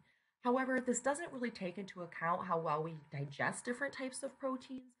protein. However, this doesn't really take into account how well we digest different types of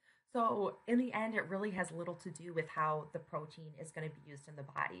proteins. So, in the end, it really has little to do with how the protein is going to be used in the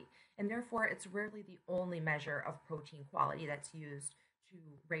body. And therefore, it's rarely the only measure of protein quality that's used to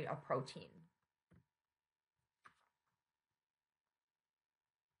rate a protein.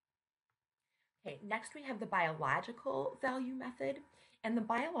 Okay, next we have the biological value method. And the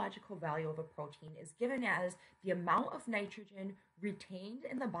biological value of a protein is given as the amount of nitrogen retained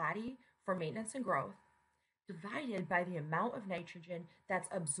in the body for maintenance and growth divided by the amount of nitrogen that's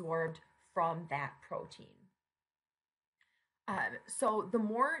absorbed from that protein. So the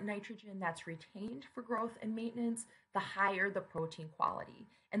more nitrogen that's retained for growth and maintenance, the higher the protein quality.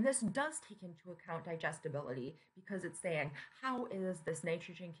 And this does take into account digestibility because it's saying how is this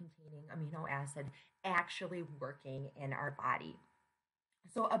nitrogen containing amino acid actually working in our body.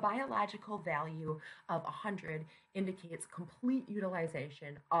 So a biological value of 100 indicates complete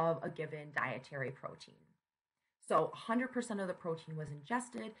utilization of a given dietary protein. So 100% of the protein was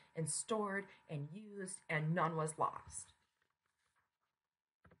ingested and stored and used, and none was lost.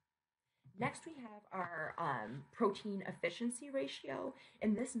 Next, we have our protein efficiency ratio,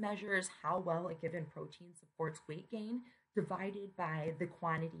 and this measures how well a given protein supports weight gain divided by the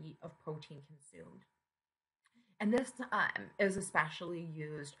quantity of protein consumed. And this is especially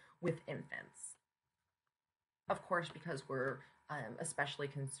used with infants, of course, because we're especially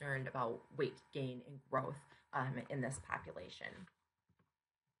concerned about weight gain and growth in this population.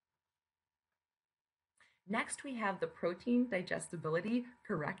 Next, we have the protein digestibility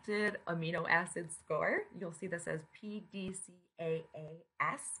corrected amino acid score. You'll see this as PDCAAS.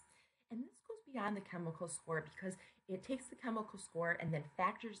 And this goes beyond the chemical score because it takes the chemical score and then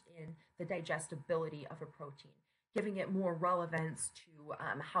factors in the digestibility of a protein, giving it more relevance to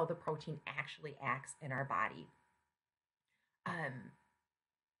how the protein actually acts in our body.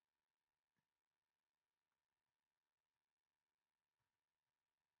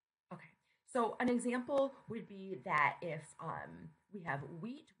 Okay, so an example would be that if we have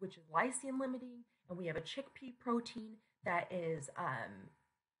wheat, which is lysine limiting, and we have a chickpea protein that is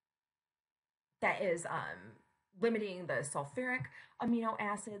limiting the sulfuric amino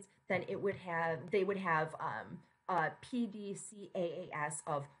acids, then they would have a PDCAAS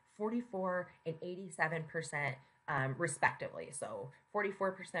of 44 and 87%, respectively. So 44%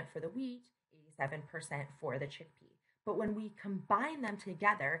 for the wheat, 87% for the chickpea. But when we combine them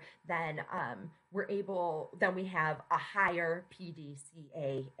together, then then we have a higher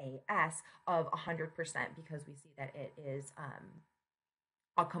PDCAAS of 100% because we see that it is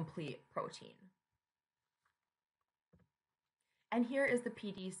a complete protein. And here is the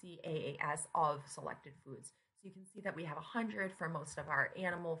PDCAAS of selected foods. So you can see that we have 100 for most of our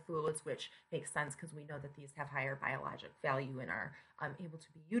animal foods, which makes sense because we know that these have higher biologic value and are able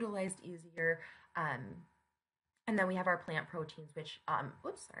to be utilized easier. And then we have our plant proteins, which, on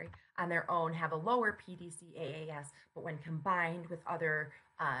their own have a lower PDCAAS, but when combined with other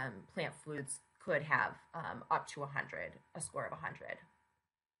plant foods, could have up to 100, a score of 100.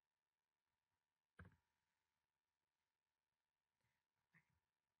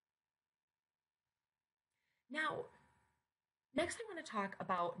 Now, next I want to talk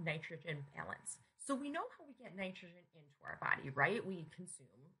about nitrogen balance. So we know how we get nitrogen into our body, right? We consume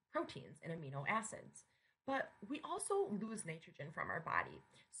proteins and amino acids. But we also lose nitrogen from our body.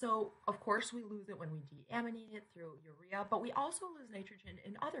 So, of course, we lose it when we deaminate it through urea, but we also lose nitrogen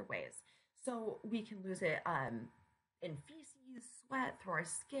in other ways. So, we can lose it in feces, sweat, through our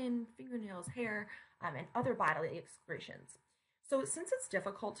skin, fingernails, hair, and other bodily excretions. So, since it's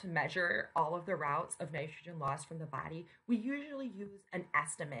difficult to measure all of the routes of nitrogen loss from the body, we usually use an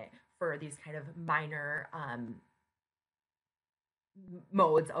estimate for these kind of minor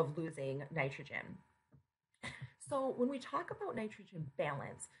modes of losing nitrogen. So, when we talk about nitrogen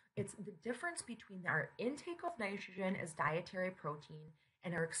balance, it's the difference between our intake of nitrogen as dietary protein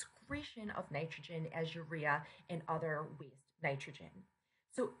and our excretion of nitrogen as urea and other waste nitrogen.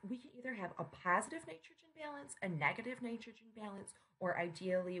 So, we can either have a positive nitrogen balance, a negative nitrogen balance, or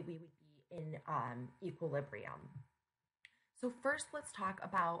ideally, we would be in equilibrium. So, first, let's talk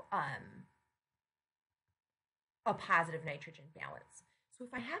about a positive nitrogen balance. So,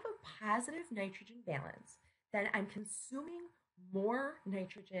 if I have a positive nitrogen balance, then I'm consuming more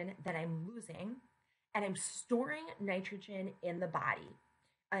nitrogen than I'm losing, and I'm storing nitrogen in the body.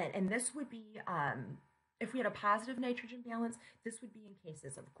 And this would be, if we had a positive nitrogen balance, this would be in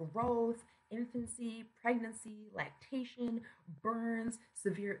cases of growth, infancy, pregnancy, lactation, burns,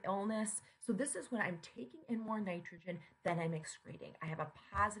 severe illness. So, this is when I'm taking in more nitrogen than I'm excreting. I have a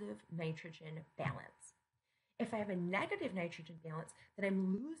positive nitrogen balance. If I have a negative nitrogen balance, then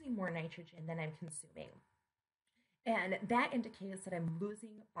I'm losing more nitrogen than I'm consuming. And that indicates that I'm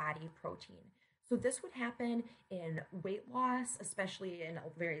losing body protein. So this would happen in weight loss, especially in a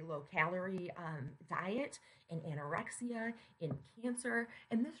very low calorie diet, in anorexia, in cancer.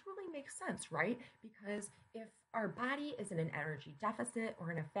 And this really makes sense, right? Because if our body is in an energy deficit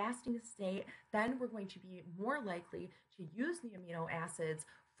or in a fasting state, then we're going to be more likely to use the amino acids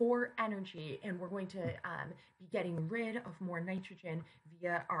for energy, and we're going to be getting rid of more nitrogen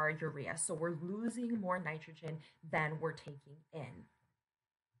via our urea. So we're losing more nitrogen than we're taking in.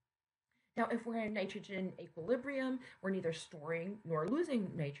 Now, if we're in nitrogen equilibrium, we're neither storing nor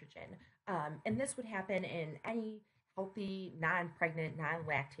losing nitrogen. And this would happen in any healthy, non pregnant, non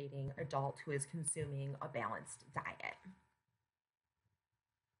lactating adult who is consuming a balanced diet.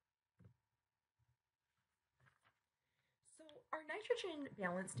 So, our nitrogen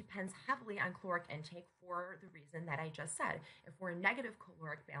balance depends heavily on caloric intake for the reason that I just said. If we're in negative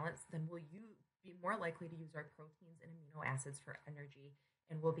caloric balance, then be more likely to use our proteins and amino acids for energy,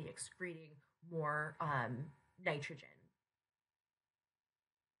 and we'll be excreting more nitrogen.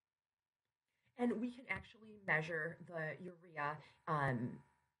 And we can actually measure the urea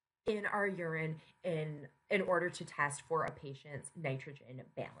in our urine in order to test for a patient's nitrogen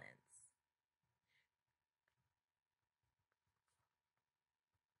balance.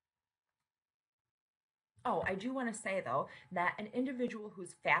 Oh, I do want to say though that an individual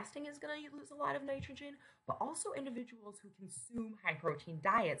who's fasting is going to lose a lot of nitrogen, but also individuals who consume high protein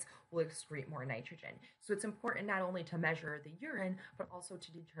diets will excrete more nitrogen. So it's important not only to measure the urine, but also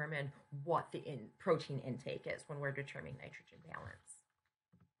to determine what the protein intake is when we're determining nitrogen balance.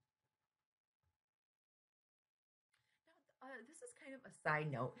 Now, this is kind of a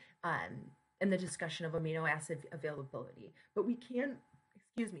side note in the discussion of amino acid availability, but we can,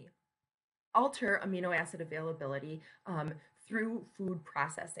 excuse me, alter amino acid availability through food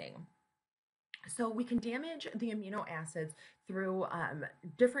processing. So we can damage the amino acids through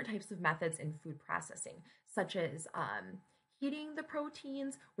different types of methods in food processing, such as heating the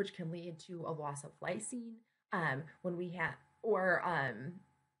proteins, which can lead to a loss of lysine when we have, or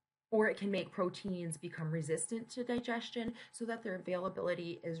or it can make proteins become resistant to digestion so that their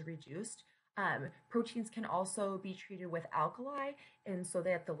availability is reduced. Proteins can also be treated with alkali, and so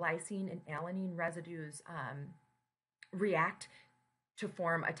that the lysine and alanine residues react to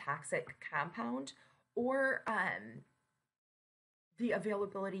form a toxic compound, or the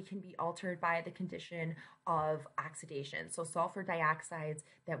availability can be altered by the condition of oxidation. So, sulfur dioxides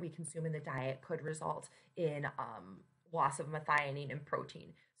that we consume in the diet could result in loss of methionine in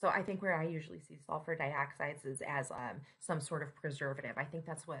protein. So, I think where I usually see sulfur dioxides is as some sort of preservative. I think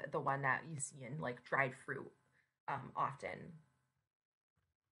that's what the one that you see in like dried fruit often.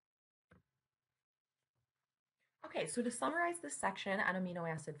 Okay, so to summarize this section on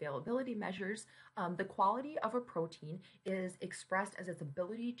amino acid availability measures, the quality of a protein is expressed as its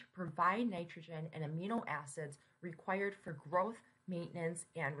ability to provide nitrogen and amino acids required for growth, maintenance,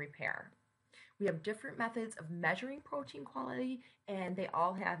 and repair. We have different methods of measuring protein quality, and they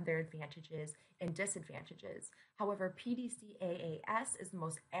all have their advantages and disadvantages. However, PDCAAS is the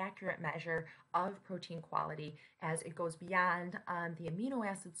most accurate measure of protein quality as it goes beyond the amino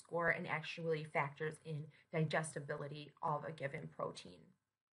acid score and actually factors in digestibility of a given protein.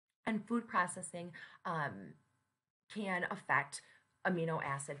 And food processing can affect amino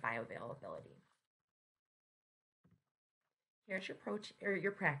acid bioavailability. Here's your protein or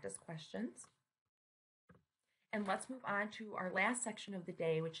your practice questions. And let's move on to our last section of the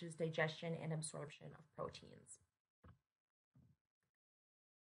day, which is digestion and absorption of proteins.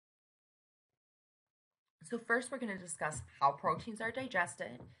 So first, we're going to discuss how proteins are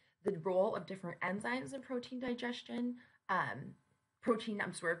digested, the role of different enzymes in protein digestion, protein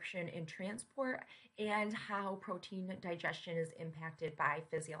absorption and transport, and how protein digestion is impacted by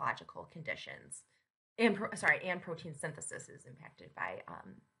physiological conditions. And protein synthesis is impacted by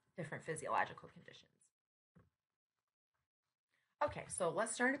different physiological conditions. Okay, so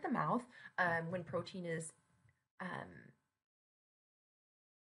let's start at the mouth. When protein is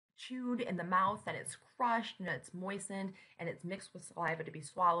chewed in the mouth, and it's crushed and it's moistened and it's mixed with saliva to be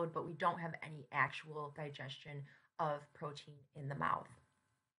swallowed, but we don't have any actual digestion of protein in the mouth.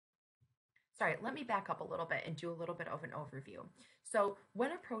 Sorry, let me back up a little bit and do a little bit of an overview. So,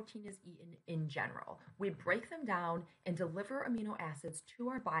 when a protein is eaten in general, we break them down and deliver amino acids to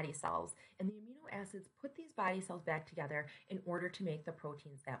our body cells, and the amino acids put these body cells back together in order to make the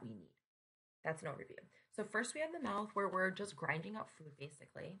proteins that we need. That's an overview. So, first we have the mouth where we're just grinding up food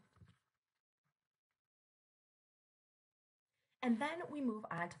basically. And then we move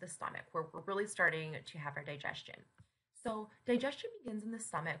on to the stomach where we're really starting to have our digestion. So, digestion begins in the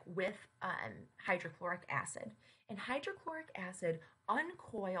stomach with hydrochloric acid. And hydrochloric acid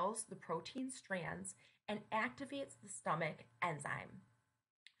uncoils the protein strands and activates the stomach enzyme.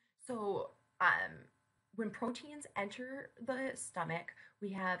 So, when proteins enter the stomach, we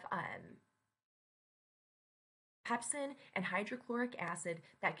have pepsin and hydrochloric acid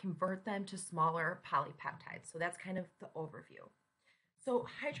that convert them to smaller polypeptides. So, that's kind of the overview. So,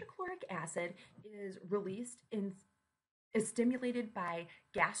 hydrochloric acid is stimulated by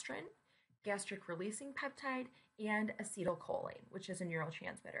gastrin, gastric releasing peptide, and acetylcholine, which is a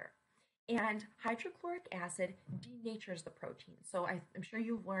neurotransmitter. And hydrochloric acid denatures the protein. So I'm sure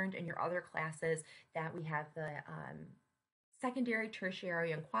you've learned in your other classes that we have the secondary,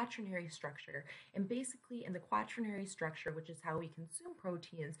 tertiary, and quaternary structure. And basically, in the quaternary structure, which is how we consume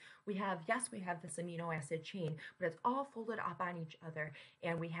proteins, we have this amino acid chain, but it's all folded up on each other,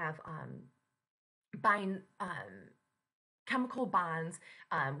 and we have chemical bonds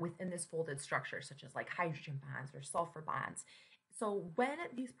within this folded structure, such as like hydrogen bonds or sulfur bonds. So when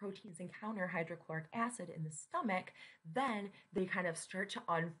these proteins encounter hydrochloric acid in the stomach, then they kind of start to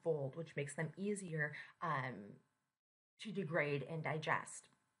unfold, which makes them easier to degrade and digest.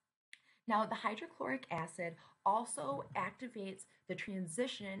 Now, the hydrochloric acid also activates the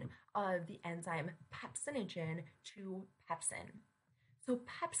transition of the enzyme pepsinogen to pepsin. So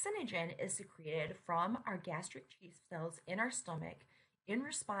pepsinogen is secreted from our gastric chief cells in our stomach in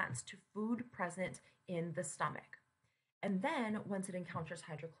response to food present in the stomach. And then once it encounters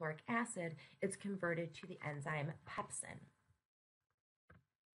hydrochloric acid, it's converted to the enzyme pepsin.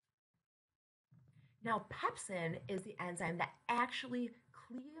 Now, pepsin is the enzyme that actually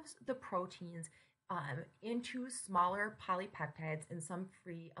cleaves the proteins into smaller polypeptides and some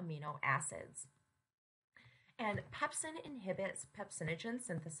free amino acids. And pepsin inhibits pepsinogen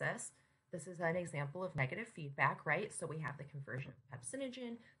synthesis. This is an example of negative feedback, right? So we have the conversion of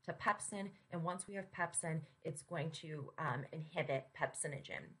pepsinogen to pepsin, and once we have pepsin, it's going to inhibit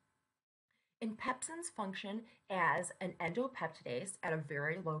pepsinogen. And pepsins function as an endopeptidase at a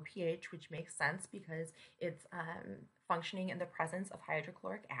very low pH, which makes sense because it's functioning in the presence of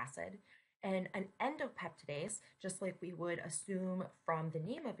hydrochloric acid. And an endopeptidase, just like we would assume from the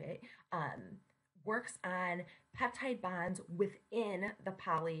name of it, works on peptide bonds within the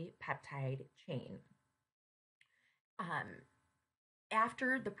polypeptide chain. Um,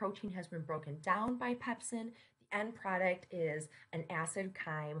 After the protein has been broken down by pepsin, the end product is an acid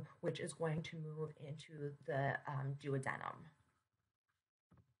chyme, which is going to move into the duodenum.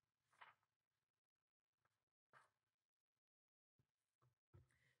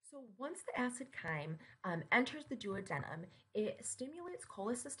 So once the acid chyme enters the duodenum, it stimulates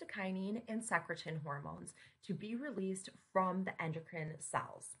cholecystokinin and secretin hormones to be released from the endocrine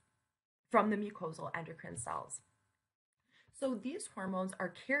cells, from the mucosal endocrine cells. So these hormones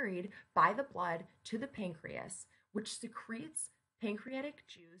are carried by the blood to the pancreas, which secretes pancreatic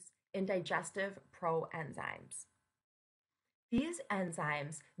juice and digestive proenzymes. These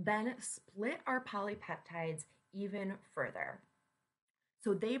enzymes then split our polypeptides even further.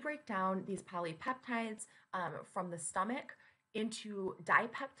 So they break down these polypeptides from the stomach into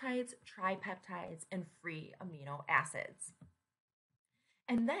dipeptides, tripeptides, and free amino acids.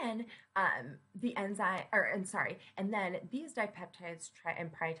 And then the enzyme, or I'm sorry, and then these dipeptides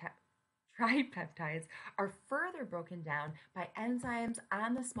and tripeptides are further broken down by enzymes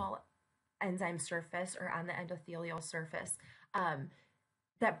on the small enzyme surface or on the endothelial surface um,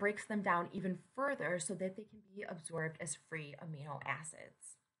 that breaks them down even further so that they can be absorbed as free amino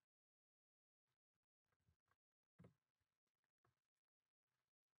acids.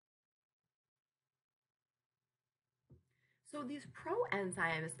 So these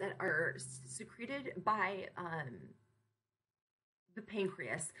proenzymes that are secreted by the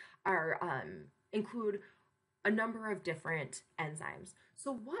pancreas are include a number of different enzymes.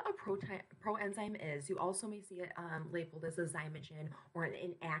 So, what a proenzyme is, you also may see it labeled as a zymogen or an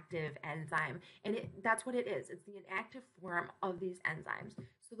inactive enzyme, and that's what it is. It's the inactive form of these enzymes.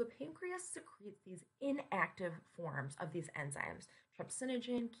 So, the pancreas secretes these inactive forms of these enzymes: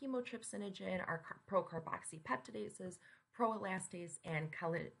 trypsinogen, chymotrypsinogen, are procarboxypeptidases, proelastase, and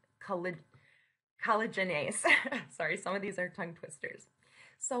collagenase. Sorry, some of these are tongue twisters.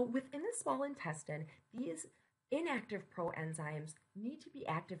 So, within the small intestine, these inactive proenzymes need to be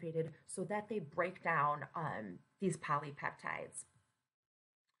activated so that they break down these polypeptides.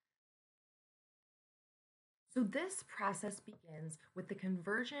 So this process begins with the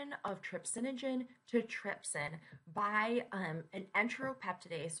conversion of trypsinogen to trypsin by an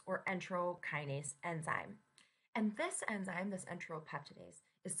enteropeptidase or enterokinase enzyme. And this enzyme, this enteropeptidase,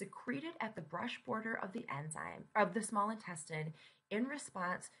 is secreted at the brush border of the enzyme of the small intestine in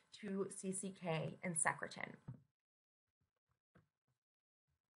response to CCK and secretin.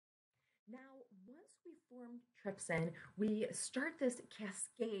 Now, once we formed trypsin, we start this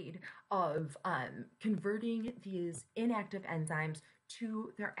cascade of converting these inactive enzymes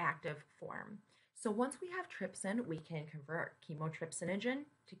to their active form. So once we have trypsin, we can convert chymotrypsinogen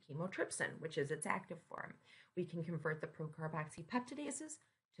to chymotrypsin, which is its active form. We can convert the procarboxypeptidases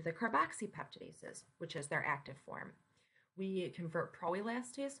to the carboxypeptidases, which is their active form. We convert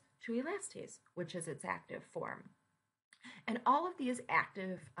proelastase to elastase, which is its active form. And all of these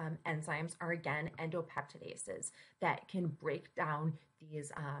active enzymes are again endopeptidases that can break down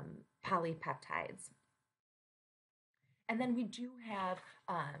these polypeptides. And then we do have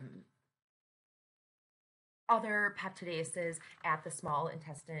other peptidases at the small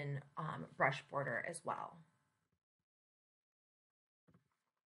intestine brush border as well.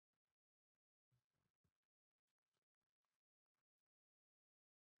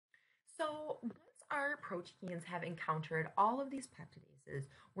 So once our proteins have encountered all of these peptidases,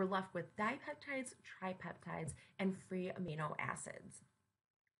 we're left with dipeptides, tripeptides, and free amino acids.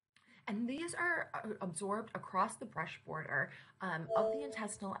 And these are absorbed across the brush border of the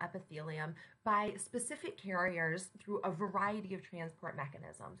intestinal epithelium by specific carriers through a variety of transport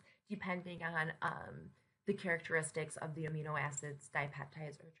mechanisms, depending on the characteristics of the amino acids,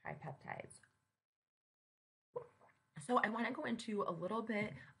 dipeptides, or tripeptides. So I want to go into a little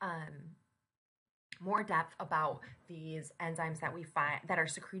bit more depth about these enzymes that we find that are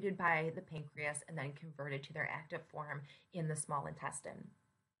secreted by the pancreas and then converted to their active form in the small intestine.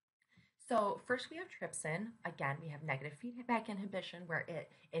 So first we have trypsin. Again, we have negative feedback inhibition where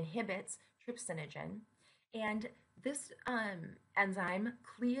it inhibits trypsinogen. And this enzyme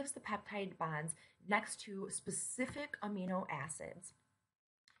cleaves the peptide bonds next to specific amino acids.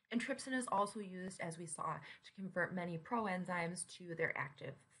 And trypsin is also used, as we saw, to convert many proenzymes to their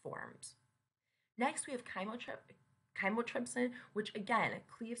active forms. Next, we have chymotrypsin, which again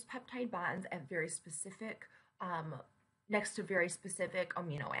cleaves peptide bonds at very specific, next to very specific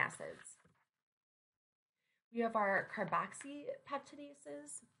amino acids. We have our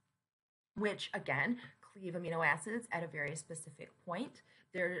carboxypeptidases, which again cleave amino acids at a very specific point.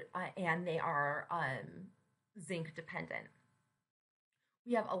 And they are zinc dependent.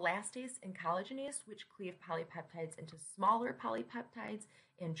 We have elastase and collagenase, which cleave polypeptides into smaller polypeptides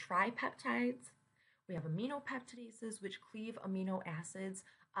and tripeptides. We have aminopeptidases, which cleave amino acids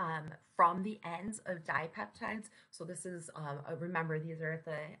from the ends of dipeptides. So this is, remember, these are at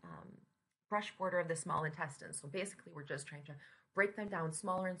the brush border of the small intestine. So basically, we're just trying to break them down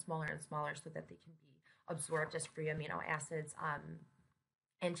smaller and smaller and smaller so that they can be absorbed as free amino acids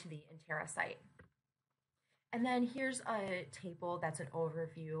into the enterocyte. And then here's a table that's an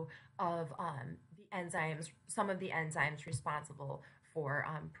overview of the enzymes, some of the enzymes responsible for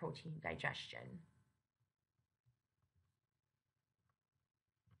protein digestion.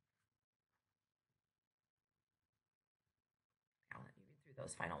 I'll let you read through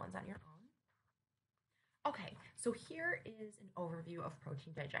those final ones on your own. Okay, so here is an overview of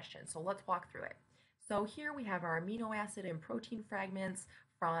protein digestion. So let's walk through it. So here we have our amino acid and protein fragments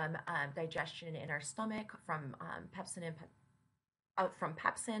from digestion in our stomach, from pepsin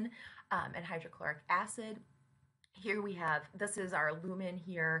and hydrochloric acid. Here we have, this is our lumen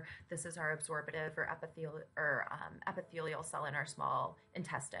here. This is our absorptive or epithelial cell in our small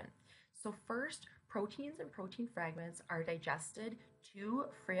intestine. So first, proteins and protein fragments are digested to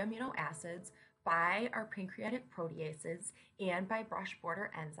free amino acids by our pancreatic proteases and by brush border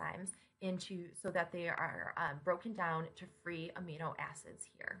enzymes so that they are broken down to free amino acids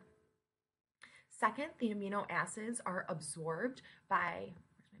here. Second, the amino acids are absorbed by,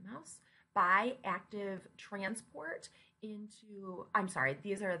 where's my mouse? By active transport into, I'm sorry,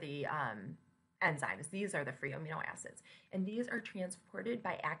 these are the enzymes. These are the free amino acids. And these are transported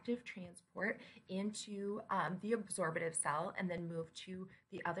by active transport into the absorptive cell and then move to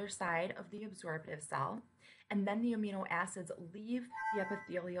the other side of the absorptive cell. And then the amino acids leave the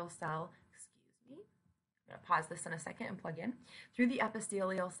epithelial cell, I'm going to pause this in a second and plug in, through the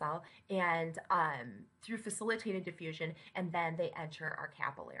epithelial cell and through facilitated diffusion, and then they enter our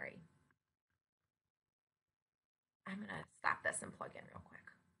capillary. I'm going to stop this and plug in real quick.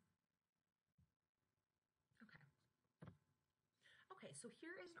 Okay, so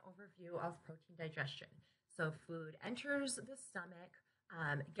here is an overview of protein digestion. So food enters the stomach,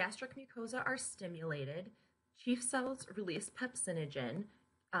 gastric mucosa are stimulated, chief cells release pepsinogen,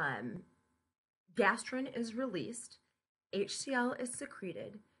 gastrin is released, HCl is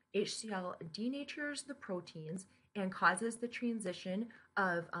secreted, HCl denatures the proteins and causes the transition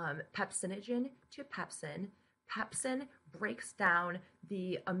of pepsinogen to pepsin. Pepsin breaks down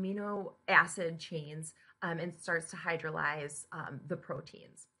the amino acid chains and starts to hydrolyze the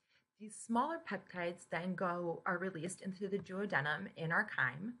proteins. These smaller peptides then are released into the duodenum in our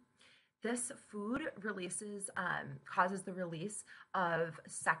chyme. This food causes the release of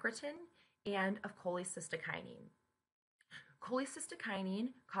secretin and of cholecystokinin.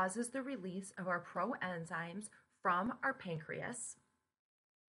 Cholecystokinin causes the release of our proenzymes from our pancreas.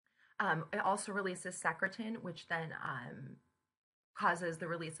 It also releases secretin, which then causes the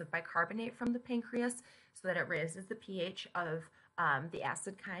release of bicarbonate from the pancreas so that it raises the pH of the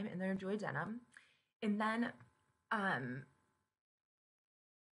acid chyme in their duodenum. And then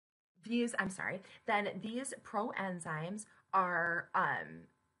these proenzymes are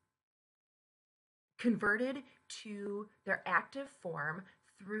converted to their active form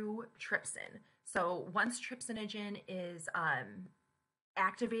through trypsin. So once trypsinogen is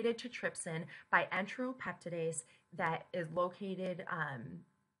activated to trypsin by enteropeptidase that is located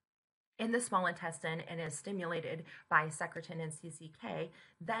in the small intestine and is stimulated by secretin and CCK,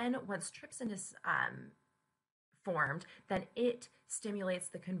 then once trypsin is formed, then it stimulates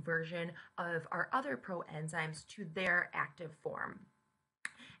the conversion of our other proenzymes to their active form.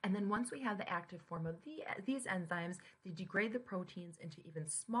 And then once we have the active form of these enzymes, they degrade the proteins into even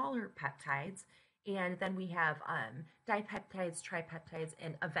smaller peptides. And then we have dipeptides, tripeptides,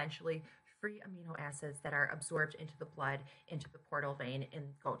 and eventually free amino acids that are absorbed into the blood, into the portal vein,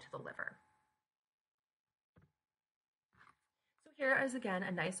 and go to the liver. So here is, again,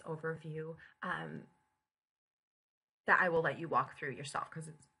 a nice overview that I will let you walk through yourself because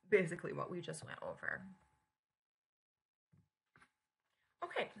it's basically what we just went over.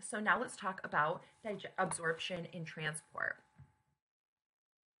 Okay, so now let's talk about absorption and transport.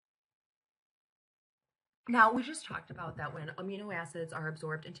 Now, we just talked about that when amino acids are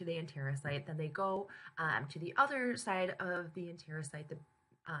absorbed into the enterocyte, then they go to the other side of the enterocyte,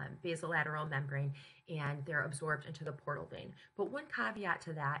 basolateral membrane, and they're absorbed into the portal vein. But one caveat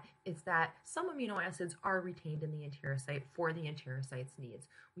to that is that some amino acids are retained in the enterocyte for the enterocyte's needs.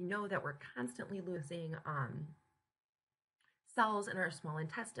 We know that we're constantly losing cells in our small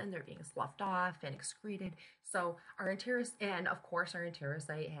intestine. They're being sloughed off and excreted. So our and of course our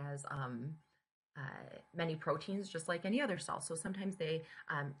enterocyte has many proteins just like any other cell. So sometimes they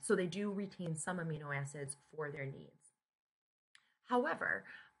do retain some amino acids for their needs. However,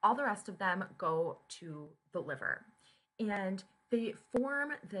 all the rest of them go to the liver, and they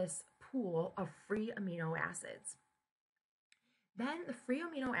form this pool of free amino acids. Then the free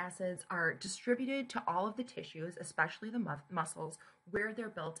amino acids are distributed to all of the tissues, especially the muscles, where they're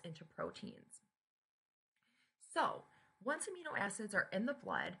built into proteins. So once amino acids are in the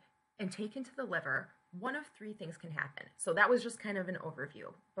blood and taken to the liver, one of three things can happen. So that was just kind of an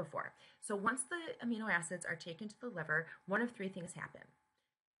overview before. So once the amino acids are taken to the liver, one of three things happen.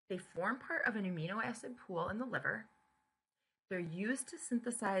 They form part of an amino acid pool in the liver. They're used to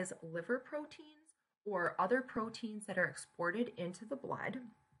synthesize liver proteins or other proteins that are exported into the blood.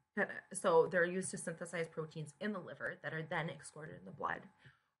 So they're used to synthesize proteins in the liver that are then exported in the blood.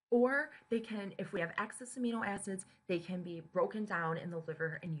 Or they can, if we have excess amino acids, they can be broken down in the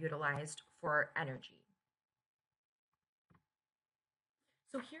liver and utilized for energy.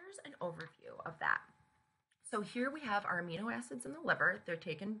 So here's an overview of that. So here we have our amino acids in the liver. They're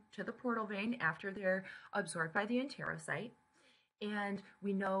taken to the portal vein after they're absorbed by the enterocyte. And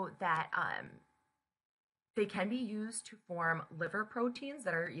we know that they can be used to form liver proteins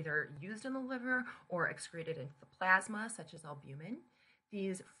that are either used in the liver or excreted into the plasma, such as albumin.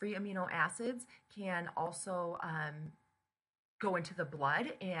 These free amino acids can also go into the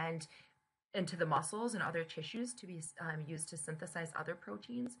blood and into the muscles and other tissues to be used to synthesize other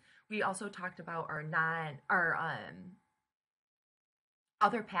proteins. We also talked about our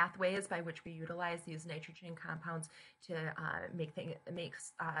other pathways by which we utilize these nitrogen compounds to make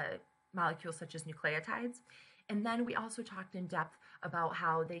molecules such as nucleotides. And then we also talked in depth about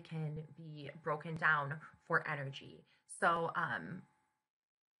how they can be broken down for energy. So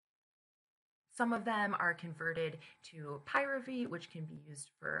some of them are converted to pyruvate, which can be used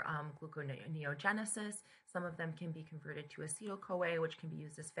for gluconeogenesis. Some of them can be converted to acetyl-CoA, which can be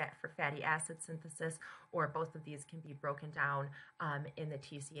used as fat for fatty acid synthesis, or both of these can be broken down in the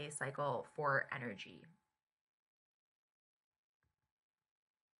TCA cycle for energy.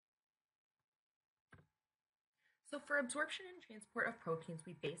 So for absorption and transport of proteins,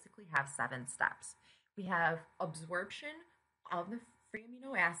 we basically have 7 steps. We have absorption of the free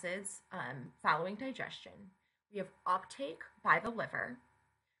amino acids following digestion. We have uptake by the liver.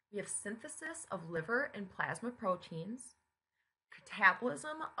 We have synthesis of liver and plasma proteins,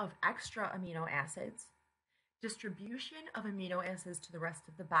 catabolism of extra amino acids, distribution of amino acids to the rest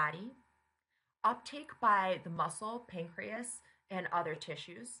of the body, uptake by the muscle, pancreas, and other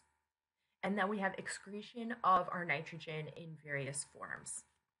tissues, and then we have excretion of our nitrogen in various forms.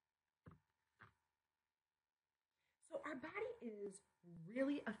 So our body is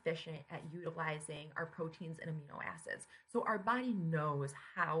really efficient at utilizing our proteins and amino acids. So our body knows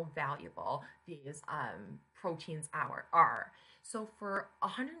how valuable these proteins are. So for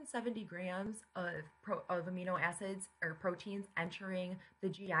 170 grams of amino acids or proteins entering the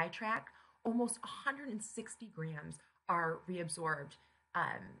GI tract, almost 160 grams are reabsorbed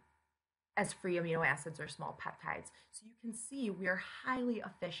as free amino acids or small peptides. So you can see we are highly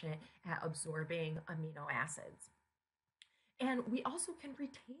efficient at absorbing amino acids. And we also can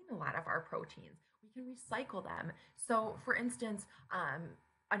retain a lot of our proteins. We can recycle them. So for instance,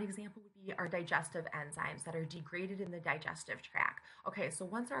 an example would be our digestive enzymes that are degraded in the digestive tract. Okay, so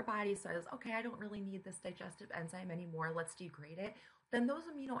once our body says, okay, I don't really need this digestive enzyme anymore, let's degrade it, then those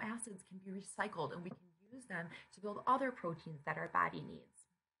amino acids can be recycled and we can use them to build other proteins that our body needs.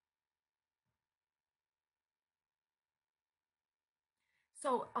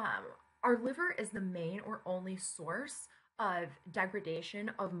 So our liver is the main or only source of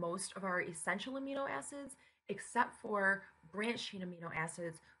degradation of most of our essential amino acids, except for branched chain amino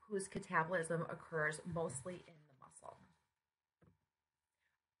acids whose catabolism occurs mostly in the muscle.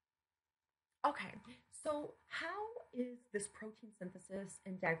 Okay, so how is this protein synthesis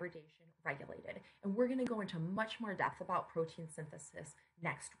and degradation regulated? And we're going to go into much more depth about protein synthesis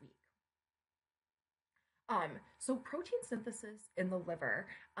next week. So protein synthesis in the liver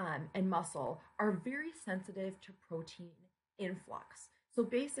and muscle are very sensitive to protein influx. So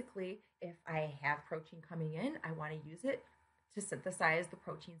basically, if I have protein coming in, I want to use it to synthesize the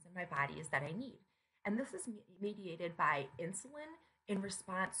proteins in my bodies that I need. And this is mediated by insulin in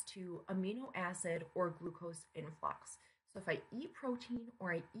response to amino acid or glucose influx. So if I eat protein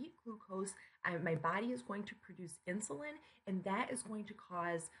or I eat glucose, my body is going to produce insulin, and that is going to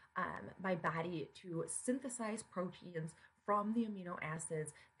cause my body to synthesize proteins from the amino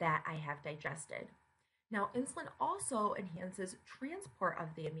acids that I have digested. Now, insulin also enhances transport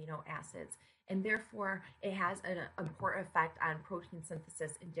of the amino acids, and therefore it has an important effect on protein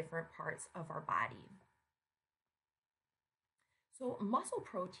synthesis in different parts of our body. So, muscle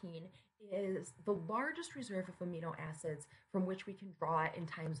protein is the largest reserve of amino acids from which we can draw in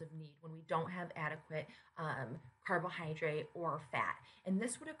times of need when we don't have adequate carbohydrate or fat. And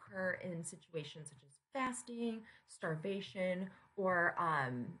this would occur in situations such as fasting, starvation, or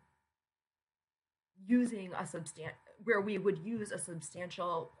using a substan where we would use a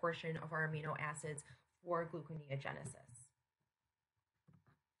substantial portion of our amino acids for gluconeogenesis.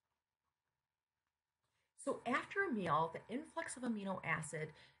 So after a meal, the influx of amino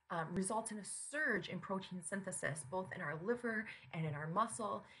acid results in a surge in protein synthesis, both in our liver and in our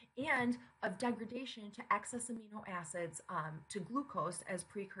muscle, and of degradation to excess amino acids to glucose as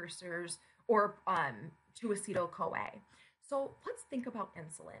precursors or to acetyl-CoA. So let's think about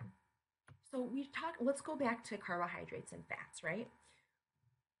insulin. So let's go back to carbohydrates and fats, right?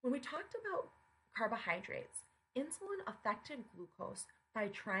 When we talked about carbohydrates, insulin affected glucose by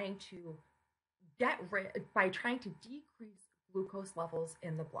trying to decrease glucose levels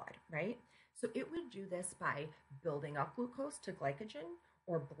in the blood, right? So it would do this by building up glucose to glycogen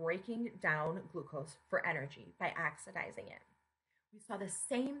or breaking down glucose for energy by oxidizing it. We saw the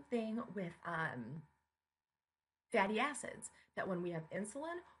same thing with fatty acids, that when we have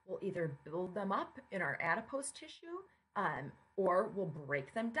insulin, we'll either build them up in our adipose tissue or we'll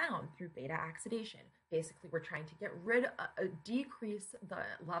break them down through beta oxidation. Basically, we're trying to decrease the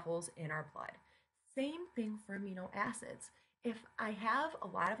levels in our blood. Same thing for amino acids. If I have a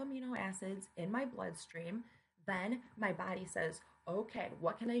lot of amino acids in my bloodstream, then my body says, okay,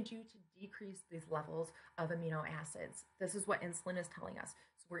 what can I do to decrease these levels of amino acids? This is what insulin is telling us.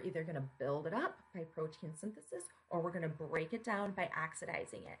 So we're either going to build it up by protein synthesis, or we're going to break it down by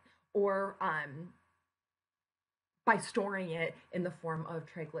oxidizing it, or by storing it in the form of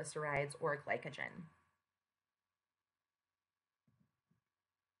triglycerides or glycogen.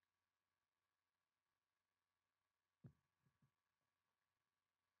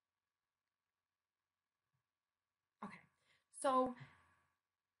 Okay, so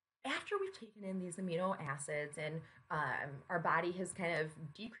after we've taken in these amino acids and our body has kind of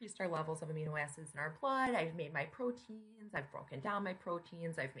decreased our levels of amino acids in our blood, I've made my proteins, I've broken down my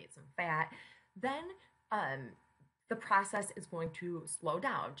proteins, I've made some fat, then the process is going to slow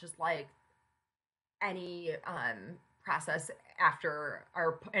down, just like any process after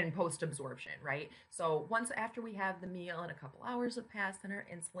our and post absorption, right? So once after we have the meal and a couple hours have passed, then our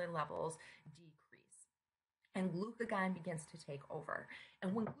insulin levels decrease and glucagon begins to take over.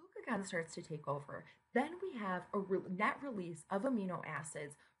 And when glucagon starts to take over, then we have a net release of amino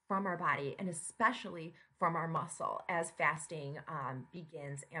acids from our body and especially from our muscle as fasting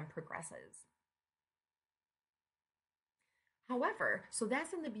begins and progresses. However, so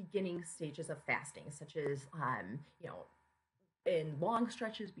that's in the beginning stages of fasting, such as, in long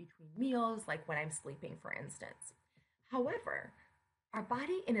stretches between meals, like when I'm sleeping, for instance. However, our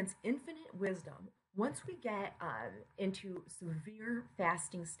body, in its infinite wisdom, once we get into severe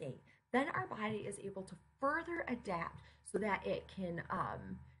fasting state, then our body is able to further adapt so that it can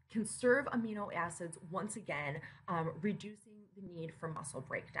conserve amino acids once again, reducing the need for muscle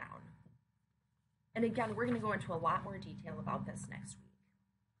breakdown. And again, we're going to go into a lot more detail about this next week.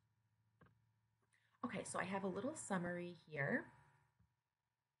 Okay, so I have a little summary here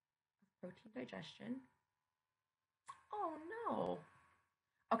of protein digestion. Oh no.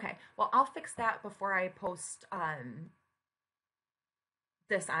 Okay, well, I'll fix that before I post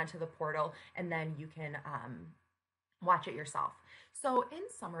this onto the portal, and then you can watch it yourself. So, in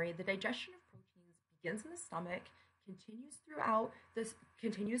summary, the digestion of proteins begins in the stomach, continues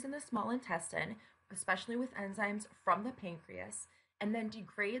in the small intestine, especially with enzymes from the pancreas, and then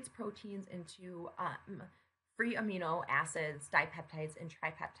degrades proteins into free amino acids, dipeptides, and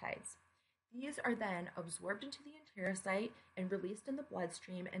tripeptides. These are then absorbed into the enterocyte and released in the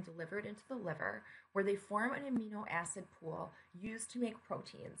bloodstream and delivered into the liver, where they form an amino acid pool used to make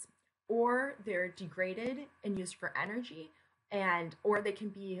proteins, or they're degraded and used for energy, or they can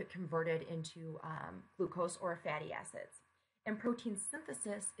be converted into glucose or fatty acids. And protein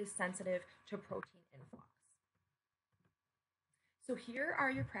synthesis is sensitive to protein influx. So here are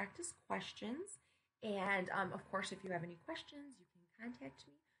your practice questions. And of course, if you have any questions, you can contact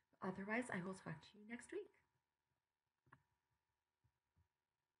me. Otherwise, I will talk to you next week.